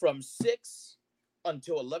 So from 6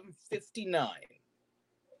 until 11:59,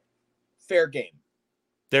 fair game.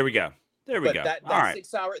 There we go. There we But go. that All right.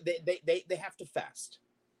 6 hour, they have to fast.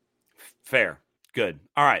 Fair. Good.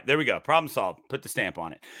 All right. There we go. Problem solved. Put the stamp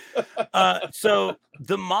on it. So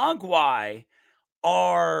the Mogwai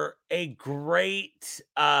are a great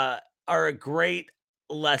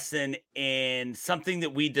lesson in something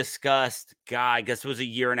that we discussed, I guess it was a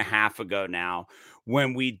year and a half ago now,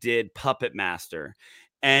 when we did Puppet Master.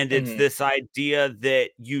 And it's this idea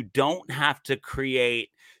that you don't have to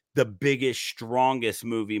create the biggest, strongest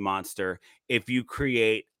movie monster if you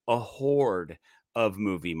create a horde of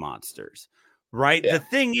movie monsters. Right? Yeah. The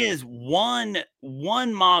thing is, one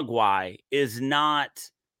Mogwai is not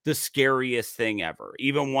the scariest thing ever.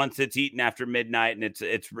 Even once it's eaten after midnight and it's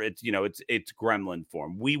gremlin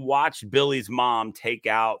form. We watched Billy's mom take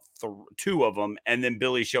out two of them, and then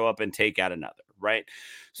Billy show up and take out another, right?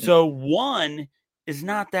 So one is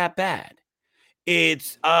not that bad.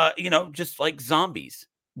 It's just like zombies.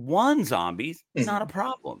 One zombie's not a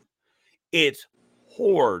problem. It's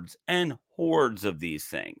hordes and hordes of these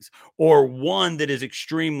things, or one that is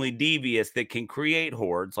extremely devious that can create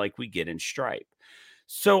hordes like we get in Stripe.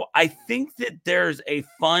 So I think that there's a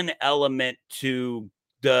fun element to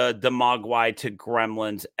the Mogwai to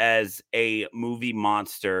Gremlins as a movie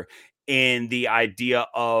monster, in the idea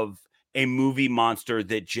of a movie monster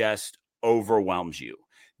that just overwhelms you,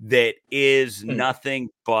 that is nothing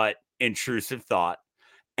but intrusive thought.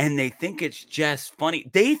 And they think it's just funny.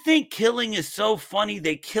 They think killing is so funny,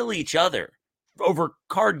 they kill each other over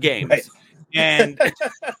card games. Right. And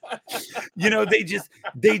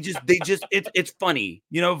it's funny.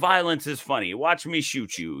 Violence is funny. Watch me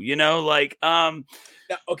shoot you. Now,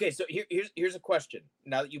 okay, so here's a question.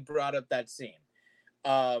 Now that you brought up that scene,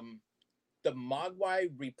 the Mogwai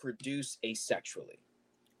reproduce asexually.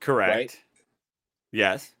 Correct. Right?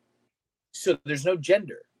 Yes. So there's no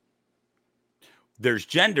gender. There's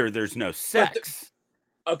gender. There's no sex.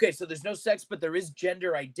 Okay, so there's no sex, but there is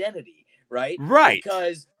gender identity, right? Right.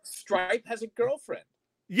 Because Stripe has a girlfriend.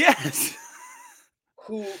 Yes.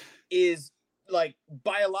 Who is like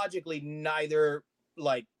biologically neither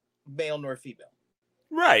like male nor female.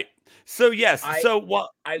 Right. So yes.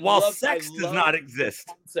 While sex does not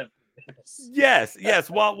exist. Yes.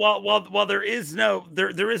 While there is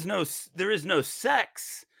no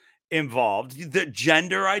sex involved, the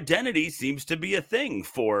gender identity seems to be a thing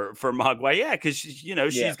for Mogwai. Yeah, because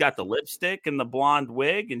she's got the lipstick and the blonde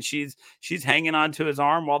wig, and she's hanging onto his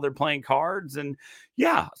arm while they're playing cards, and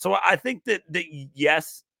yeah. So I think that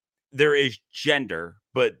yes, there is gender,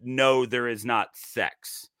 but no, there is not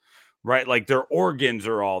sex. Right, like their organs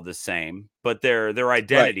are all the same, but their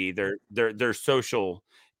identity, right, their social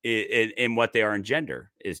in what they are in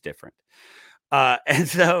gender is different, and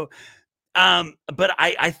so. But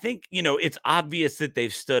I think, it's obvious that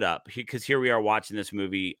they've stood up, because here we are watching this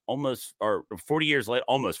movie almost 40 years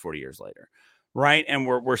later, right? And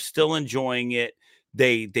we're still enjoying it.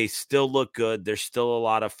 They still look good. They're still a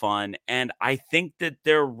lot of fun. And I think that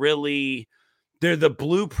they're the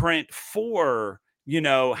blueprint for,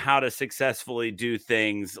 how to successfully do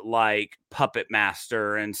things like Puppet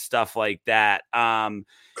Master and stuff like that.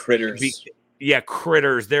 Critters.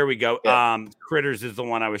 Critters. There we go. Yeah. Critters is the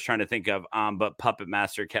one I was trying to think of. But Puppet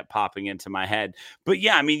Master kept popping into my head. But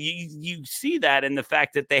yeah, I mean, you see that in the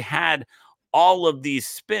fact that they had all of these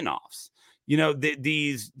spin-offs.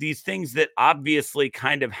 these things that obviously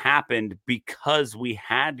kind of happened because we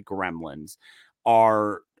had gremlins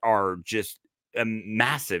are just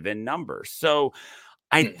massive in numbers. So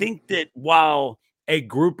I think that while a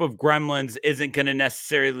group of gremlins isn't going to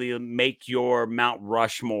necessarily make your Mount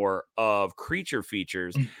Rushmore of creature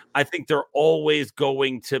features, I think they're always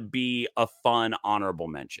going to be a fun honorable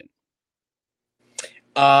mention.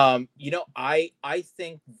 I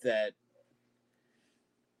think that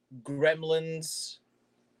Gremlins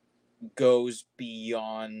goes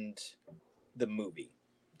beyond the movie.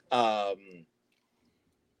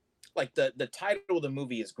 Like the title of the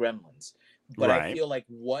movie is Gremlins, but I Right. feel like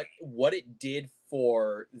what it did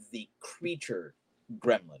for the creature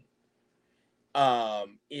gremlin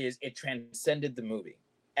is it transcended the movie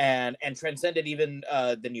and transcended even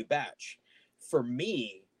the new batch. For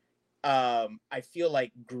me, I feel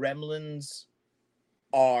like Gremlins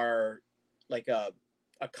are like a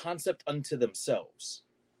concept unto themselves.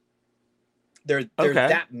 They're Okay.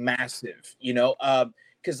 that massive,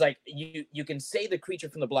 because like you can say the creature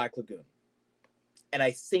from the Black Lagoon, and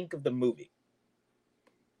I think of the movie.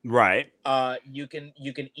 Right. You can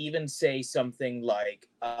even say something like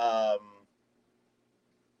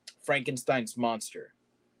Frankenstein's monster,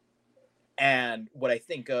 and what I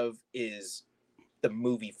think of is the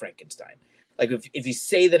movie Frankenstein. Like if you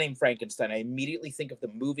say the name Frankenstein, I immediately think of the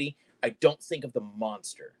movie. I don't think of the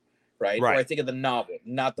monster, right? Or I Right. think of the novel,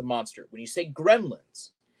 not the monster. When you say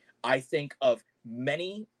Gremlins, I think of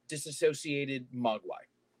many disassociated mogwai.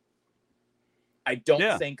 I don't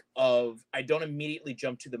Yeah. immediately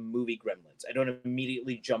jump to the movie Gremlins. I don't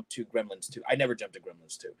immediately jump to Gremlins 2. I never jumped to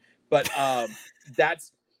Gremlins 2. But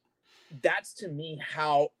that's to me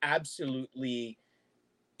how absolutely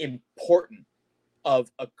important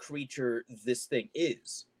of a creature this thing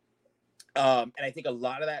is. And I think a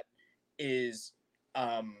lot of that is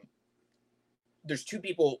there's two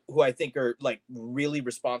people who I think are like really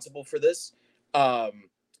responsible for this.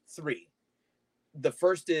 Three. The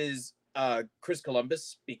first is Chris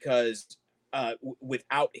Columbus, because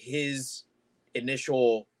without his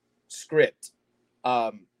initial script,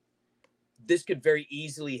 this could very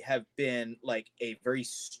easily have been like a very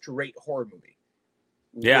straight horror movie.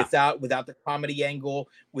 Yeah. Without the comedy angle,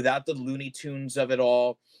 without the Looney Tunes of it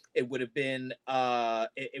all, it would have been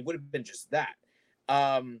it would have been just that.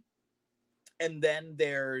 And then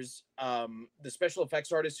there's the special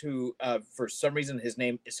effects artist who for some reason his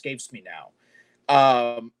name escapes me now.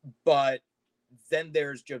 But then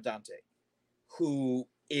there's Joe Dante, who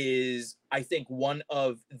is, I think, one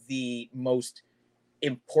of the most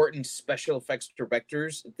important special effects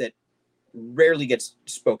directors that rarely gets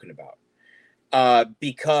spoken about.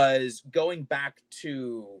 Because going back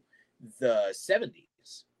to the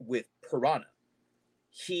 70s with Piranha,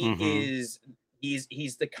 he's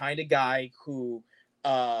the kind of guy who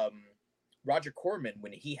Roger Corman,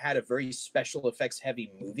 when he had a very special effects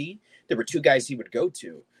heavy movie, there were two guys he would go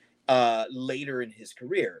to later in his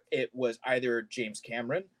career. It was either James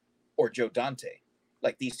Cameron or Joe Dante.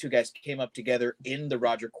 Like these two guys came up together in the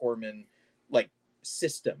Roger Corman like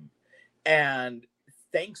system. And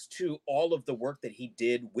thanks to all of the work that he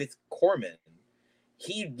did with Corman,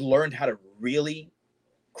 he learned how to really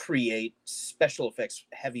create special effects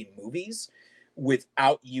heavy movies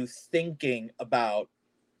without you thinking about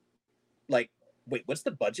like, wait, what's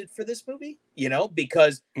the budget for this movie?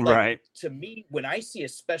 Because like Right. to me, when I see a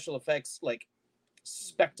special effects like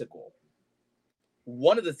spectacle,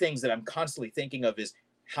 one of the things that I'm constantly thinking of is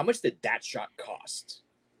how much did that shot cost?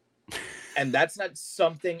 And that's not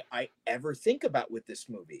something I ever think about with this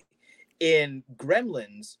movie. In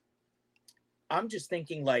Gremlins, I'm just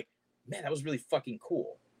thinking like, man, that was really fucking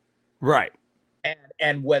cool. Right.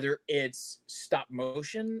 And whether it's stop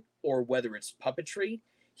motion or whether it's puppetry,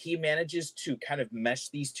 he manages to kind of mesh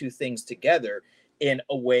these two things together in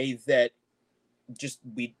a way that just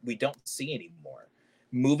we don't see anymore.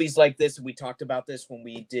 Movies like this, we talked about this when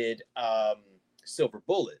we did Silver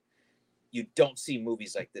Bullet. You don't see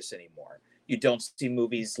movies like this anymore. You don't see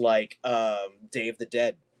movies like Day of the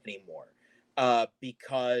Dead anymore.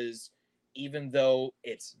 Because even though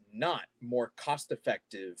it's not more cost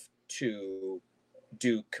effective to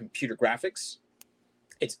do computer graphics,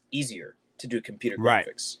 it's easier to do computer Right.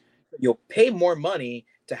 graphics. You'll pay more money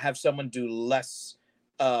to have someone do less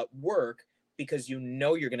work because you're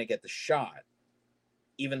going to get the shot,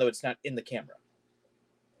 even though it's not in the camera.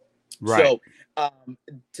 Right. So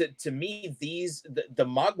to me, the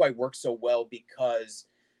Mogwai work so well because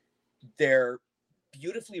they're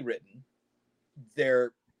beautifully written,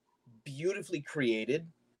 they're beautifully created,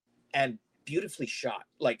 and beautifully shot.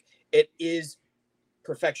 Like it is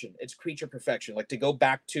perfection. It's creature perfection. Like, to go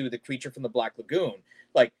back to the creature from the Black Lagoon,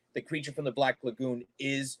 like the creature from the Black Lagoon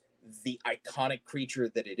is the iconic creature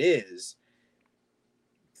that it is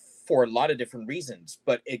for a lot of different reasons,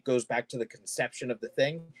 but it goes back to the conception of the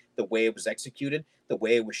thing, the way it was executed, the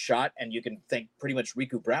way it was shot, and you can thank pretty much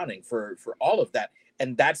Riku Browning for all of that.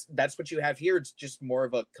 And that's what you have here. It's just more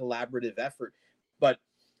of a collaborative effort. But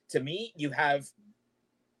to me, you have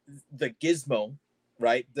the Gizmo,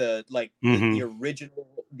 right? The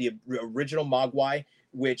original Mogwai,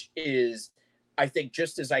 which is, I think,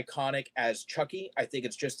 just as iconic as Chucky. I think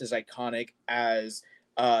it's just as iconic as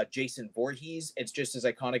Jason Voorhees. It's just as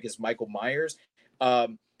iconic as Michael Myers.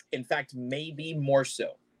 In fact, maybe more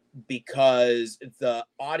so, because the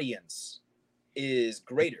audience is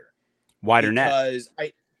greater. Wider net.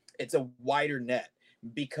 It's a wider net,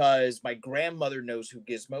 because my grandmother knows who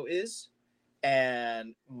Gizmo is,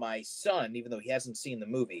 and my son, even though he hasn't seen the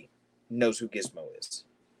movie, knows who Gizmo is.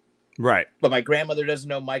 Right. But my grandmother doesn't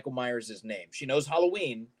know Michael Myers' name. She knows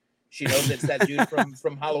Halloween. She knows it's that dude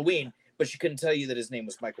from Halloween, but she couldn't tell you that his name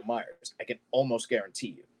was Michael Myers. I can almost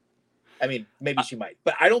guarantee you. I mean, maybe she might,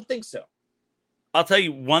 but I don't think so. I'll tell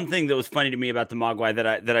you one thing that was funny to me about the Mogwai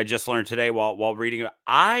that I just learned today while reading it.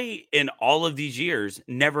 I, in all of these years,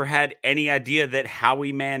 never had any idea that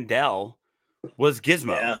Howie Mandel was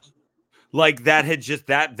Gizmo. Yeah. Like, that had just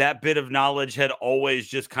that bit of knowledge had always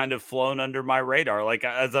just kind of flown under my radar. Like,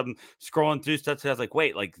 as I'm scrolling through stuff, I was like,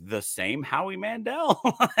 wait, like the same Howie Mandel?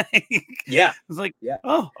 Yeah. I was like, yeah.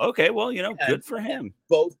 Oh, okay. Well, good for him.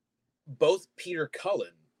 Both Peter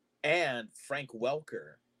Cullen and Frank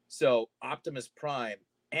Welker, so Optimus Prime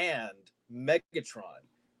and Megatron,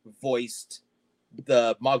 voiced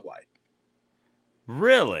the Mogwai.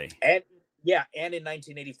 Really? And yeah, and in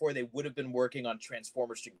 1984 they would have been working on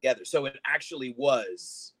Transformers together. So it actually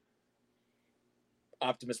was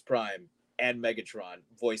Optimus Prime and Megatron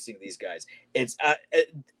voicing these guys. It's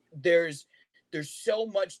there's so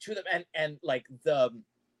much to them, and like the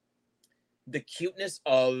cuteness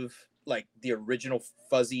of like the original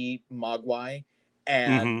fuzzy Mogwai,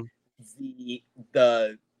 and the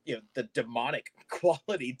the demonic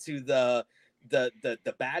quality to the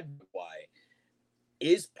bad Mogwai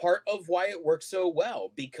is part of why it works so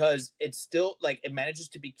well, because it's still like it manages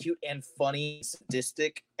to be cute and funny,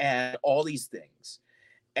 sadistic, and all these things.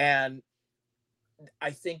 And I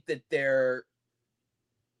think that they're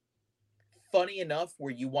funny enough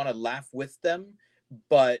where you want to laugh with them,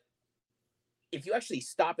 but if you actually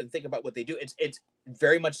stop and think about what they do, it's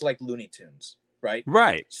very much like Looney Tunes, right?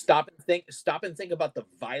 Right. Stop and think about the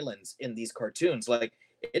violence in these cartoons. Like,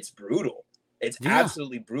 it's brutal. It's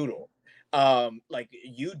absolutely brutal. Like,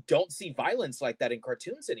 you don't see violence like that in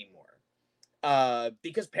cartoons anymore,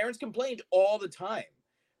 because parents complained all the time,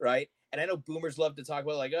 right? And I know boomers love to talk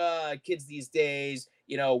about, like, kids these days,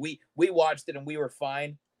 we watched it and we were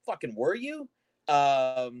fine. Fucking were you?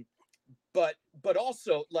 But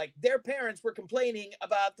also, like, their parents were complaining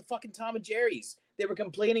about the fucking Tom and Jerry's. They were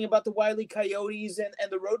complaining about the Wile E. Coyotes and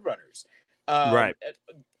the Roadrunners, right,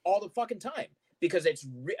 all the fucking time, because it's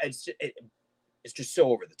just so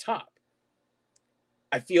over the top.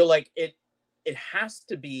 I feel like it has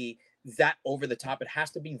to be that over the top. It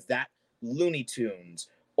has to be that Looney Tunes,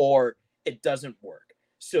 or it doesn't work.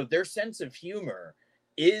 So their sense of humor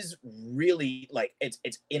is really, like, it's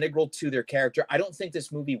integral to their character. I don't think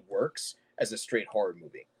this movie works as a straight horror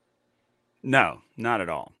movie. No, not at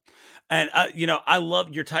all. And I love,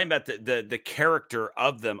 you're talking about the character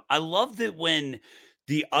of them. I love that when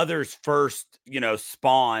the others first,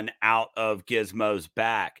 spawn out of Gizmo's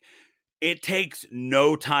back, it takes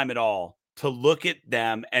no time at all to look at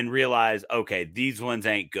them and realize, okay, these ones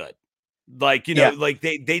ain't good. Like, like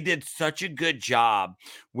they did such a good job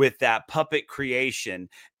with that puppet creation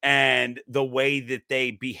and the way that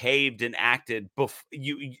they behaved and acted.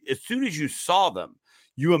 As soon as you saw them,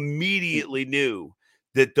 you immediately knew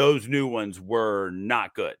that those new ones were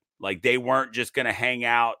not good. Like, they weren't just going to hang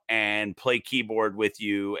out and play keyboard with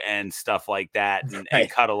you and stuff like that and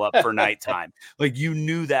cuddle up for nighttime. Like, you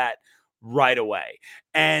knew that right away.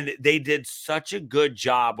 And they did such a good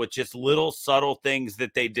job with just little subtle things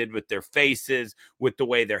that they did with their faces, with the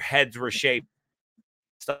way their heads were shaped,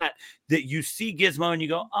 that you see Gizmo and you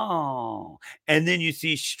go, oh, and then you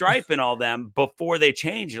see Stripe and all them before they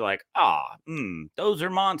change. You're like, those are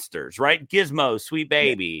monsters, right? Gizmo, sweet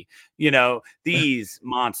baby, these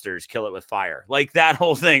monsters kill it with fire, like that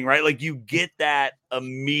whole thing, right? Like, you get that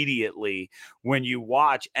immediately when you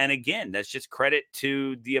watch. And again, that's just credit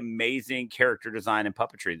to the amazing character design and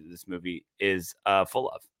puppetry that this movie is full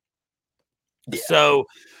of. Yeah. So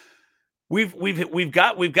we've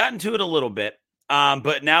gotten to it a little bit.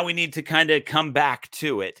 But now we need to kind of come back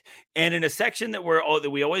to it. And in a section that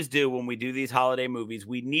we always do when we do these holiday movies,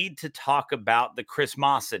 we need to talk about the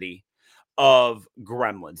Christmasity of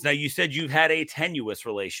Gremlins. Now, you said you've had a tenuous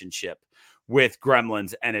relationship with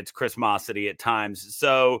Gremlins and its Christmasity at times.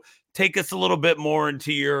 So take us a little bit more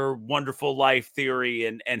into your wonderful life theory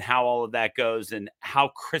and how all of that goes, and how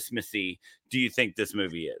Christmassy do you think this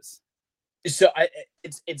movie is? So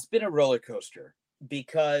it's been a roller coaster,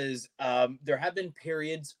 because there have been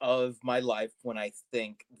periods of my life when I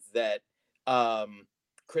think that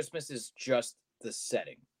Christmas is just the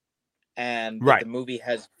setting, and that the movie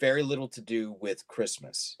has very little to do with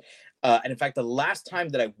Christmas. And in fact, the last time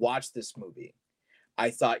that I watched this movie, I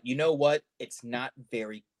thought, you know what? It's not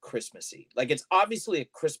very Christmassy. Like, it's obviously a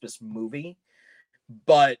Christmas movie,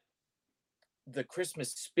 but the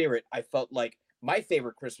Christmas spirit, I felt like my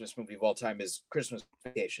favorite Christmas movie of all time is Christmas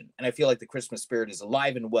Vacation. And I feel like the Christmas spirit is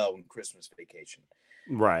alive and well in Christmas Vacation.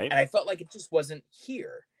 Right. And I felt like it just wasn't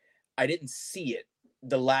here. I didn't see it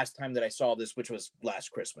the last time that I saw this, which was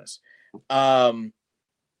last Christmas.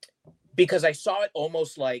 Because I saw it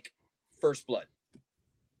almost like First Blood.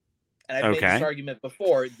 And I've made this argument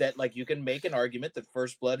before that, like, you can make an argument that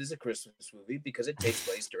First Blood is a Christmas movie because it takes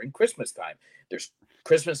place during Christmas time. There's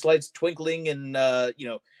Christmas lights twinkling in,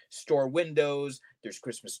 store windows. There's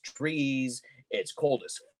Christmas trees. It's cold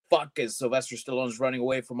as fuck as Sylvester Stallone's running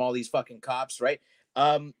away from all these fucking cops, right?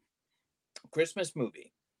 Christmas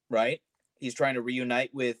movie, right? He's trying to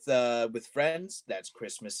reunite with friends. That's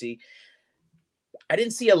Christmassy. I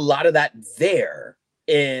didn't see a lot of that there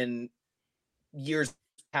in years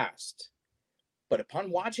past, but upon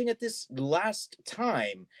watching it this last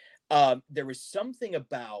time, there was something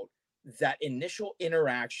about that initial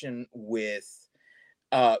interaction with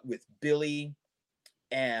Billy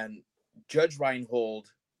and Judge Reinhold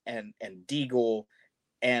and Deagle,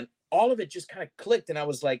 and all of it just kind of clicked, and I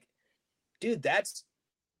was like, dude, that's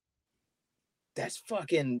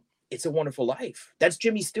fucking It's a Wonderful Life. That's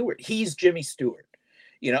Jimmy Stewart. He's Jimmy Stewart,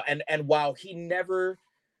 and while he never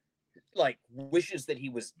like wishes that he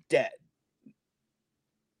was dead,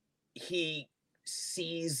 he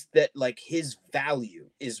sees that like his value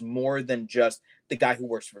is more than just the guy who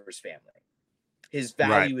works for his family. His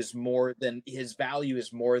value is more than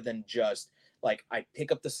just like, I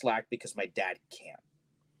pick up the slack because my dad can't.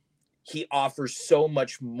 He offers so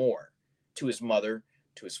much more to his mother,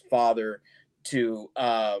 to his father, to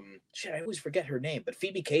I always forget her name, but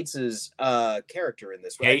Phoebe Cates's character in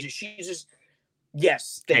this one. She's just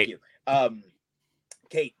yes, thank you.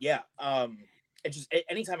 Kate, yeah. It just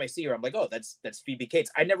anytime I see her, I'm like, oh, that's Phoebe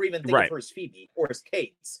Cates. I never even think of her as Phoebe or as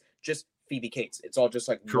Cates, just Phoebe Cates. It's all just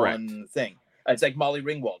like one thing. It's like Molly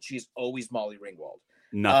Ringwald. She's always Molly Ringwald.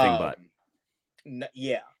 Nothing but.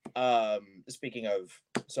 Speaking of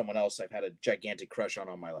someone else I've had a gigantic crush on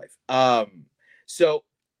all my life. So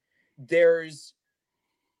there's,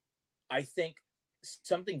 I think,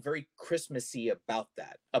 something very Christmassy about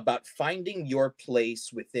that, about finding your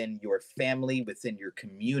place within your family, within your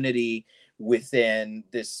community, within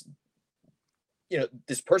this,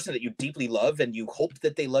 this person that you deeply love, and you hope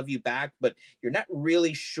that they love you back, but you're not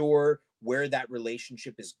really sure where that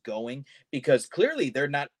relationship is going, because clearly they're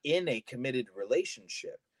not in a committed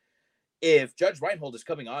relationship. If Judge Reinhold is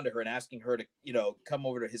coming on to her and asking her to, come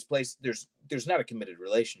over to his place, there's not a committed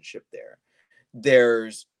relationship there.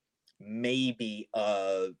 There's maybe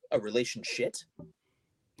a relationship.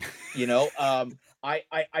 I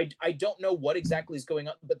don't know what exactly is going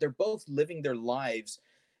on, but they're both living their lives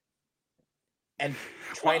and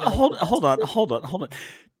trying to hold on.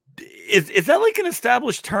 Is that like an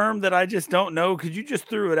established term that I just don't know? Because you just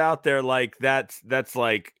threw it out there like that's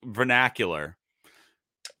like vernacular.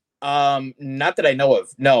 Not that I know of.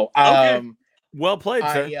 No. Okay. Well played,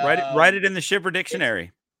 sir. Write it in the Shiver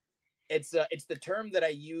dictionary. It's the term that I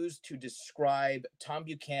use to describe Tom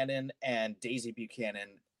Buchanan and Daisy Buchanan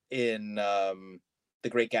in The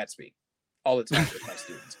Great Gatsby all the time with my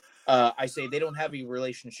students. I say they don't have a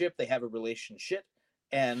relationship; they have a relationship,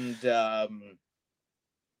 and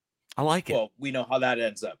I like it. Well, we know how that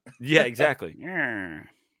ends up. Yeah, exactly. Yeah.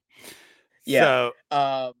 So,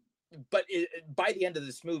 but by the end of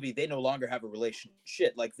this movie, they no longer have a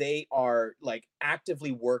relationship. Like, they are like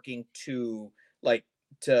actively working to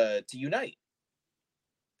unite,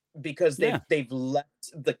 because they've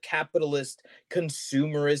left the capitalist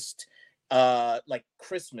consumerist like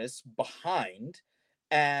Christmas behind,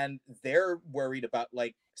 and they're worried about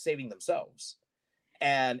like saving themselves.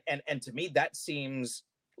 And to me, that seems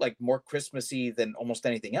like more Christmassy than almost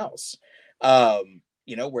anything else.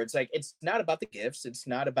 Where it's like, it's not about the gifts. It's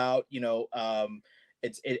not about,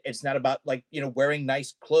 It's not about like, wearing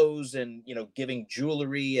nice clothes and, giving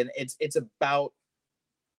jewelry, and it's about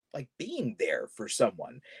like being there for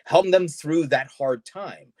someone, helping them through that hard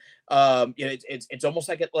time. It's almost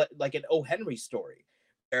like like an O. Henry story,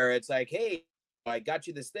 where it's like, hey, I got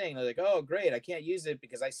you this thing. They're like, oh, great, I can't use it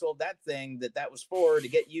because I sold that thing that was for to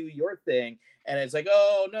get you your thing, and it's like,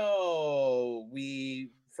 oh no, we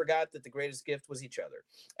forgot that the greatest gift was each other,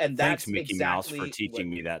 and Thanks, that's Mickey Mouse, for exactly teaching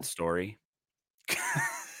me that story.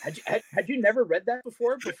 Had you never read that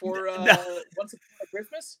before No. Once Upon a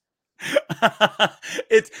Christmas?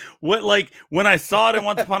 It's what, like, when I saw it in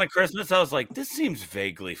Once Upon a Christmas, I was like, this seems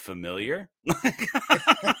vaguely familiar.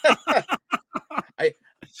 I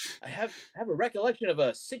have a recollection of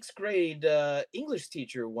a 6th grade English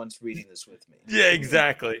teacher once reading this with me. Yeah,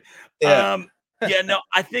 exactly. Yeah. Yeah, no,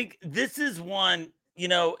 I think this is one,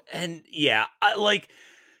 and yeah, I like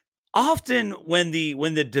often when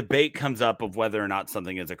the debate comes up of whether or not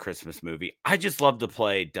something is a Christmas movie, I just love to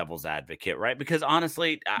play devil's advocate, right? Because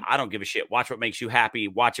honestly, I don't give a shit. Watch what makes you happy.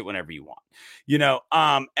 Watch it whenever you want,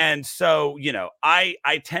 And so,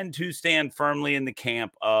 I tend to stand firmly in the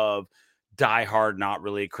camp of Die Hard, not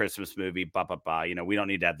really a Christmas movie. We don't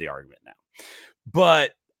need to have the argument now.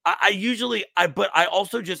 But but I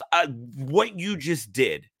also just, what you just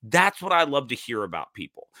did, that's what I love to hear about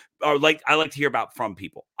people, or like, I like to hear about from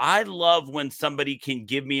people. I love when somebody can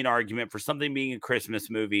give me an argument for something being a Christmas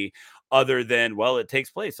movie other than, well, it takes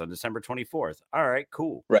place on December 24th. All right,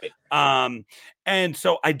 cool. Right. And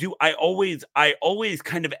so I always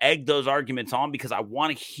kind of egg those arguments on because I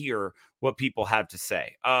want to hear what people have to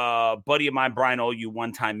say. Buddy of mine, Brian Olu,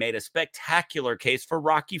 one time made a spectacular case for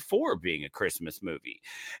Rocky IV being a Christmas movie,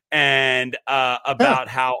 and about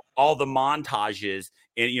how all the montages,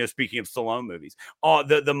 and speaking of Stallone movies, all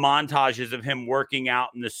the montages of him working out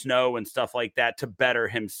in the snow and stuff like that to better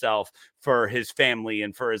himself for his family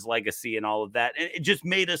and for his legacy and all of that, and it just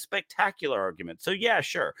made a spectacular argument. So yeah,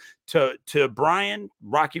 sure. To Brian,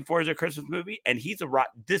 Rocky IV is a Christmas movie, and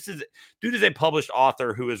dude is a published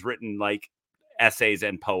author who has written like essays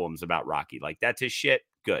and poems about Rocky. Like, that's his shit.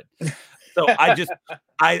 Good. So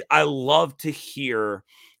I love to hear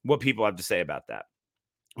what people have to say about that,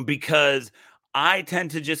 because I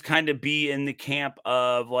tend to just kind of be in the camp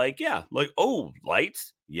of like, yeah, like, oh,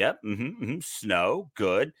 lights. Yep. Snow.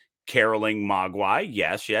 Good. Caroling Mogwai.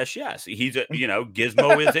 Yes. He's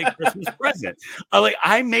Gizmo is a Christmas present.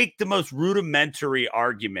 I make the most rudimentary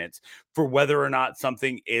arguments for whether or not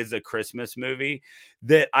something is a Christmas movie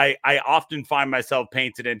that I often find myself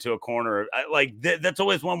painted into a corner. That's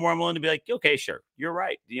always one where I'm willing to be like, okay, sure, you're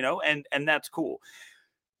right. And that's cool.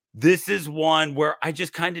 This is one where I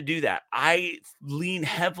just kind of do that. I lean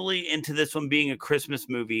heavily into this one being a Christmas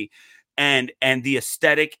movie, and the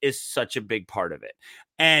aesthetic is such a big part of it.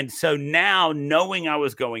 And so now, knowing I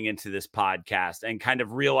was going into this podcast and kind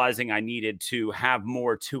of realizing I needed to have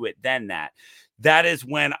more to it than that, that is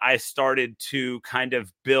when I started to kind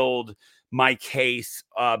of build my case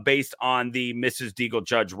based on the Mrs. Deagle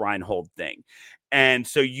Judge Reinhold thing. And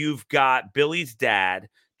so you've got Billy's dad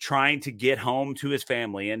trying to get home to his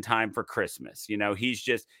family in time for Christmas.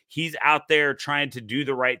 He's out there trying to do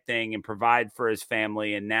the right thing and provide for his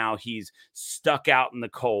family. And now he's stuck out in the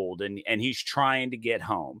cold, and he's trying to get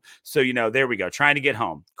home. So, there we go. Trying to get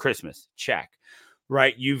home. Christmas. Check.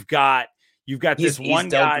 Right. You've got this one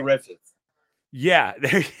guy. Yeah.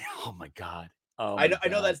 Oh my God. Oh, I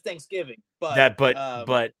know that's Thanksgiving, but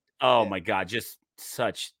oh my God, just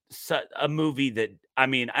such a movie that,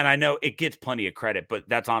 and I know it gets plenty of credit, but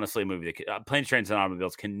that's honestly a movie that Planes, Trains, and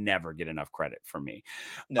Automobiles can never get enough credit for me.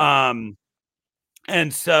 No.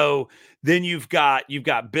 And so then you've got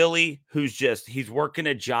Billy, who's he's working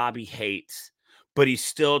a job he hates, but he's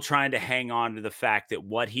still trying to hang on to the fact that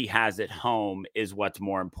what he has at home is what's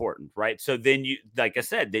more important, right? So then like I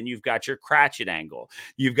said, then you've got your Cratchit angle.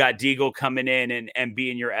 You've got Deagle coming in and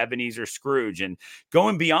being your Ebenezer Scrooge and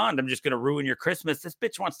going beyond, I'm just going to ruin your Christmas. This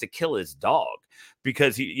bitch wants to kill his dog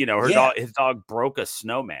because his dog broke a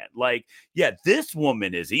snowman. This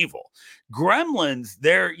woman is evil. Gremlins,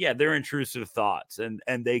 they're intrusive thoughts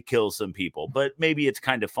and they kill some people, but maybe it's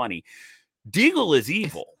kind of funny. Deagle is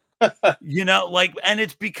evil. And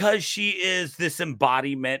it's because she is this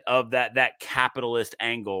embodiment of that capitalist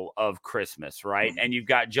angle of Christmas, right? And you've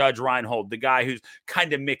got Judge Reinhold, the guy who's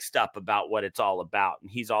kind of mixed up about what it's all about,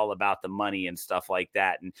 and he's all about the money and stuff like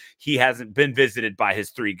that, and he hasn't been visited by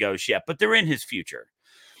his 3 ghosts yet, but they're in his future.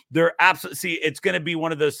 They're absolutely, it's going to be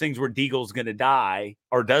one of those things where Deagle's going to die,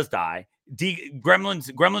 or does die,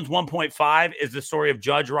 Gremlins 1.5 is the story of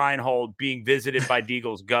Judge Reinhold being visited by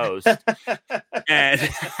Deagle's ghost and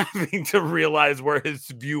having to realize where his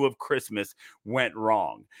view of Christmas went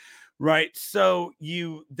wrong. Right. So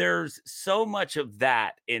there's so much of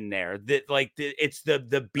that in there that like it's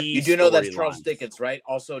the B. You do know that's Charles Dickens, right?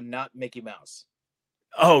 Also not Mickey Mouse.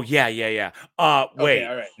 Oh, yeah. Wait, Okay,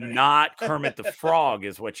 all right. Not Kermit the Frog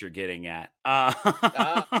is what you're getting at.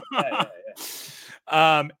 Yeah.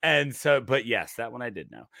 And so, but yes, that one I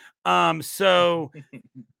did know. So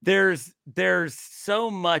there's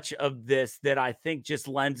so much of this that I think just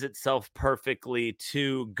lends itself perfectly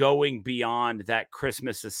to going beyond that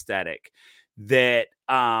Christmas aesthetic that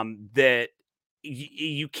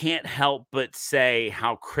you can't help but say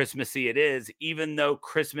how Christmassy it is, even though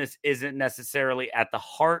Christmas isn't necessarily at the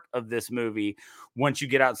heart of this movie once you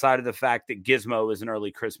get outside of the fact that Gizmo is an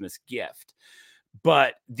early Christmas gift.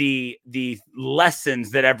 But the lessons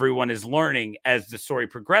that everyone is learning as the story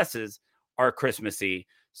progresses are Christmassy.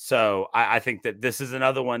 So I think that this is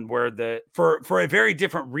another one where for a very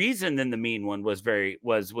different reason than the mean one was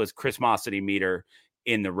Christmasity meter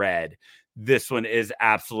in the red. This one is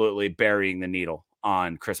absolutely burying the needle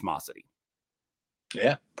on Christmasity.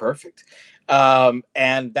 Yeah, perfect.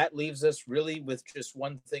 And that leaves us really with just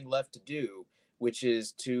one thing left to do, which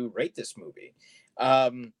is to rate this movie.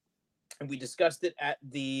 And we discussed it at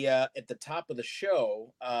the top of the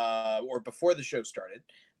show, or before the show started.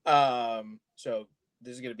 So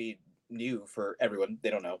this is going to be new for everyone.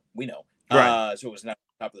 They don't know. We know. Right. So it was not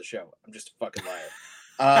top of the show. I'm just a fucking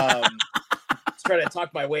liar. Trying to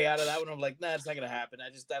talk my way out of that one. I'm like, nah, it's not gonna happen.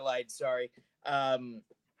 I lied. Sorry.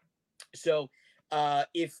 So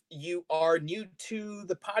if you are new to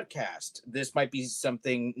the podcast, this might be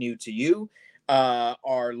something new to you.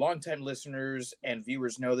 Our longtime listeners and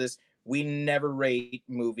viewers know this. We never rate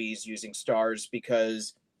movies using stars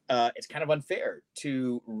because it's kind of unfair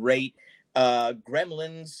to rate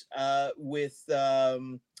Gremlins with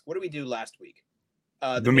what did we do last week?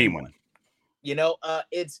 The mean one. You know,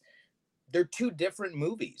 they're two different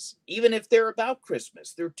movies. Even if they're about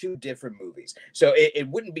Christmas, they're two different movies. So it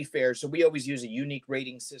wouldn't be fair. So we always use a unique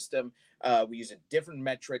rating system. We use a different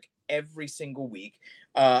metric every single week.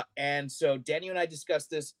 And so Daniel and I discussed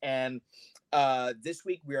this. And this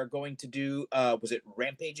week we are going to do, was it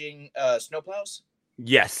Rampaging Snowplows?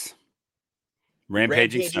 Yes.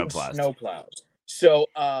 Rampaging Snowplows. So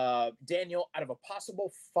Daniel, out of a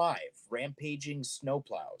possible 5 Rampaging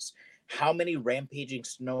Snowplows, how many Rampaging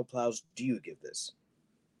Snowplows do you give this?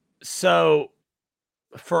 So,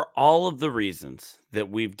 for all of the reasons that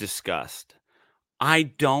we've discussed, I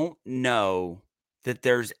don't know that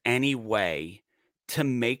there's any way to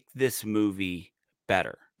make this movie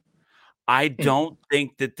better. I don't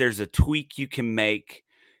think that there's a tweak you can make,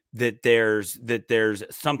 that there's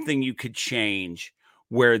something you could change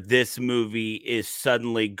where this movie is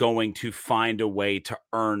suddenly going to find a way to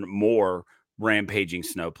earn more Rampaging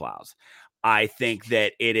Snowplows. I think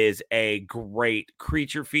that it is a great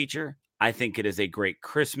creature feature. I think it is a great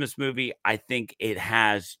Christmas movie. I think it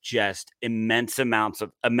has just immense amount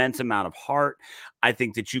of heart. I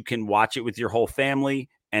think that you can watch it with your whole family.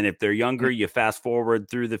 And if they're younger, you fast forward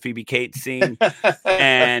through the Phoebe Cates scene.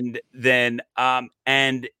 And then,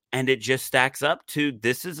 and it just stacks up to,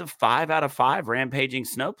 this is a 5 out of 5 Rampaging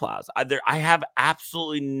Snowplows. I have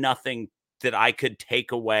absolutely nothing that I could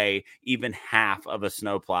take away even half of a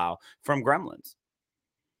snowplow from Gremlins.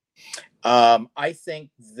 I think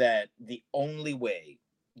that the only way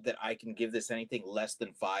that I can give this anything less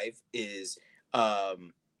than 5 is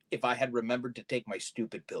if I had remembered to take my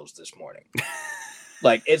stupid pills this morning.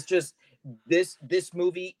 Like, it's just this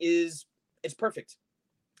movie it's perfect.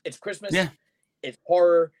 It's Christmas. Yeah. It's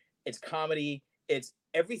horror. It's comedy. It's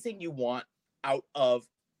everything you want out of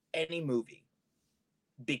any movie.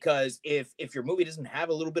 Because if your movie doesn't have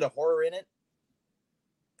a little bit of horror in it,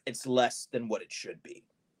 it's less than what it should be.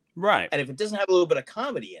 Right. And if it doesn't have a little bit of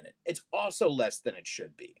comedy in it, it's also less than it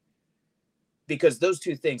should be. Because those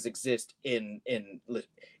two things exist in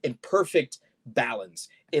perfect balance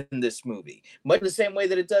in this movie, much the same way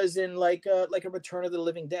that it does in like a Return of the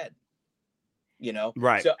Living Dead. You know,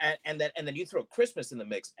 right? So and then you throw Christmas in the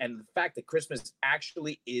mix, and the fact that Christmas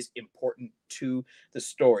actually is important to the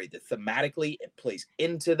story, that thematically it plays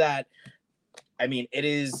into that. I mean, it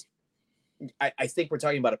is. I think we're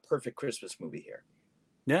talking about a perfect Christmas movie here.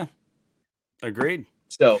 Yeah, agreed.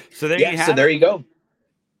 So there you have. So there you go.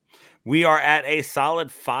 We are at a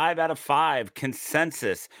solid 5 out of 5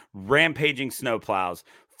 consensus Rampaging Snowplows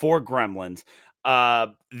for Gremlins.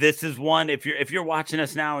 This is one, if you're watching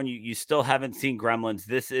us now and you still haven't seen Gremlins,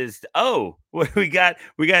 this is we got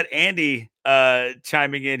Andy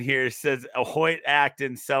chiming in here, says Ahoy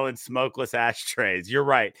Acton selling smokeless ashtrays. You're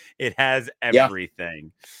right, it has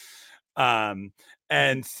everything.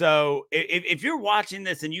 And so if you're watching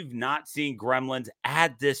this and you've not seen Gremlins,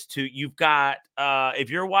 add this to, you've got, if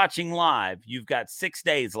you're watching live, you've got 6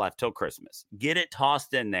 days left till Christmas. Get it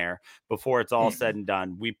tossed in there before it's all said and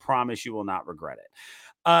done. We promise you will not regret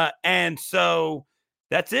it. And so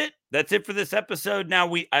that's it. That's it for this episode. Now,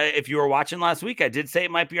 if you were watching last week, I did say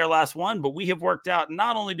it might be our last one, but we have worked out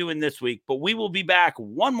not only doing this week, but we will be back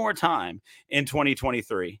one more time in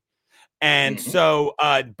 2023. And so,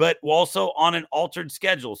 but also on an altered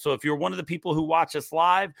schedule. So if you're one of the people who watch us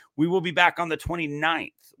live, we will be back on the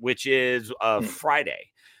 29th, which is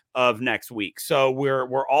Friday of next week. So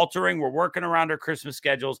we're altering, we're working around our Christmas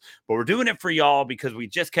schedules, but we're doing it for y'all because we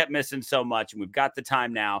just kept missing so much and we've got the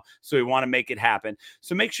time now. So we want to make it happen.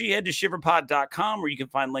 So make sure you head to shiverpod.com where you can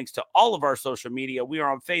find links to all of our social media. We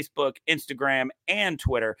are on Facebook, Instagram, and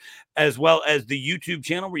Twitter, as well as the YouTube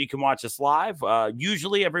channel where you can watch us live,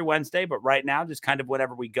 usually every Wednesday, but right now, just kind of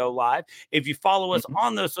whenever we go live. If you follow us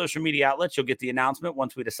on those social media outlets, you'll get the announcement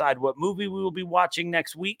once we decide what movie we will be watching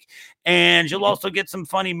next week. And you'll also get some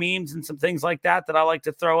funny memes and some things like that I like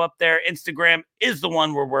to throw up there. Instagram is the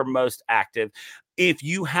one where we're most active. If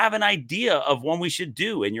you have an idea of one we should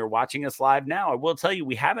do and you're watching us live now, I will tell you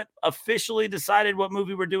we haven't officially decided what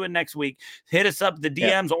movie we're doing next week. Hit us up the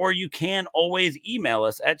DMs, or you can always email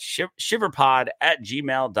us at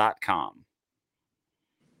shiverpod@gmail.com.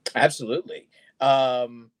 Absolutely. I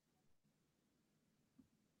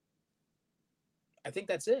think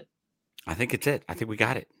that's it. I think it's it. I think we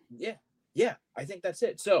got it. Yeah, I think that's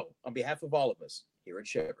it. So on behalf of all of us here at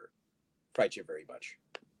Shiver, fright you very much.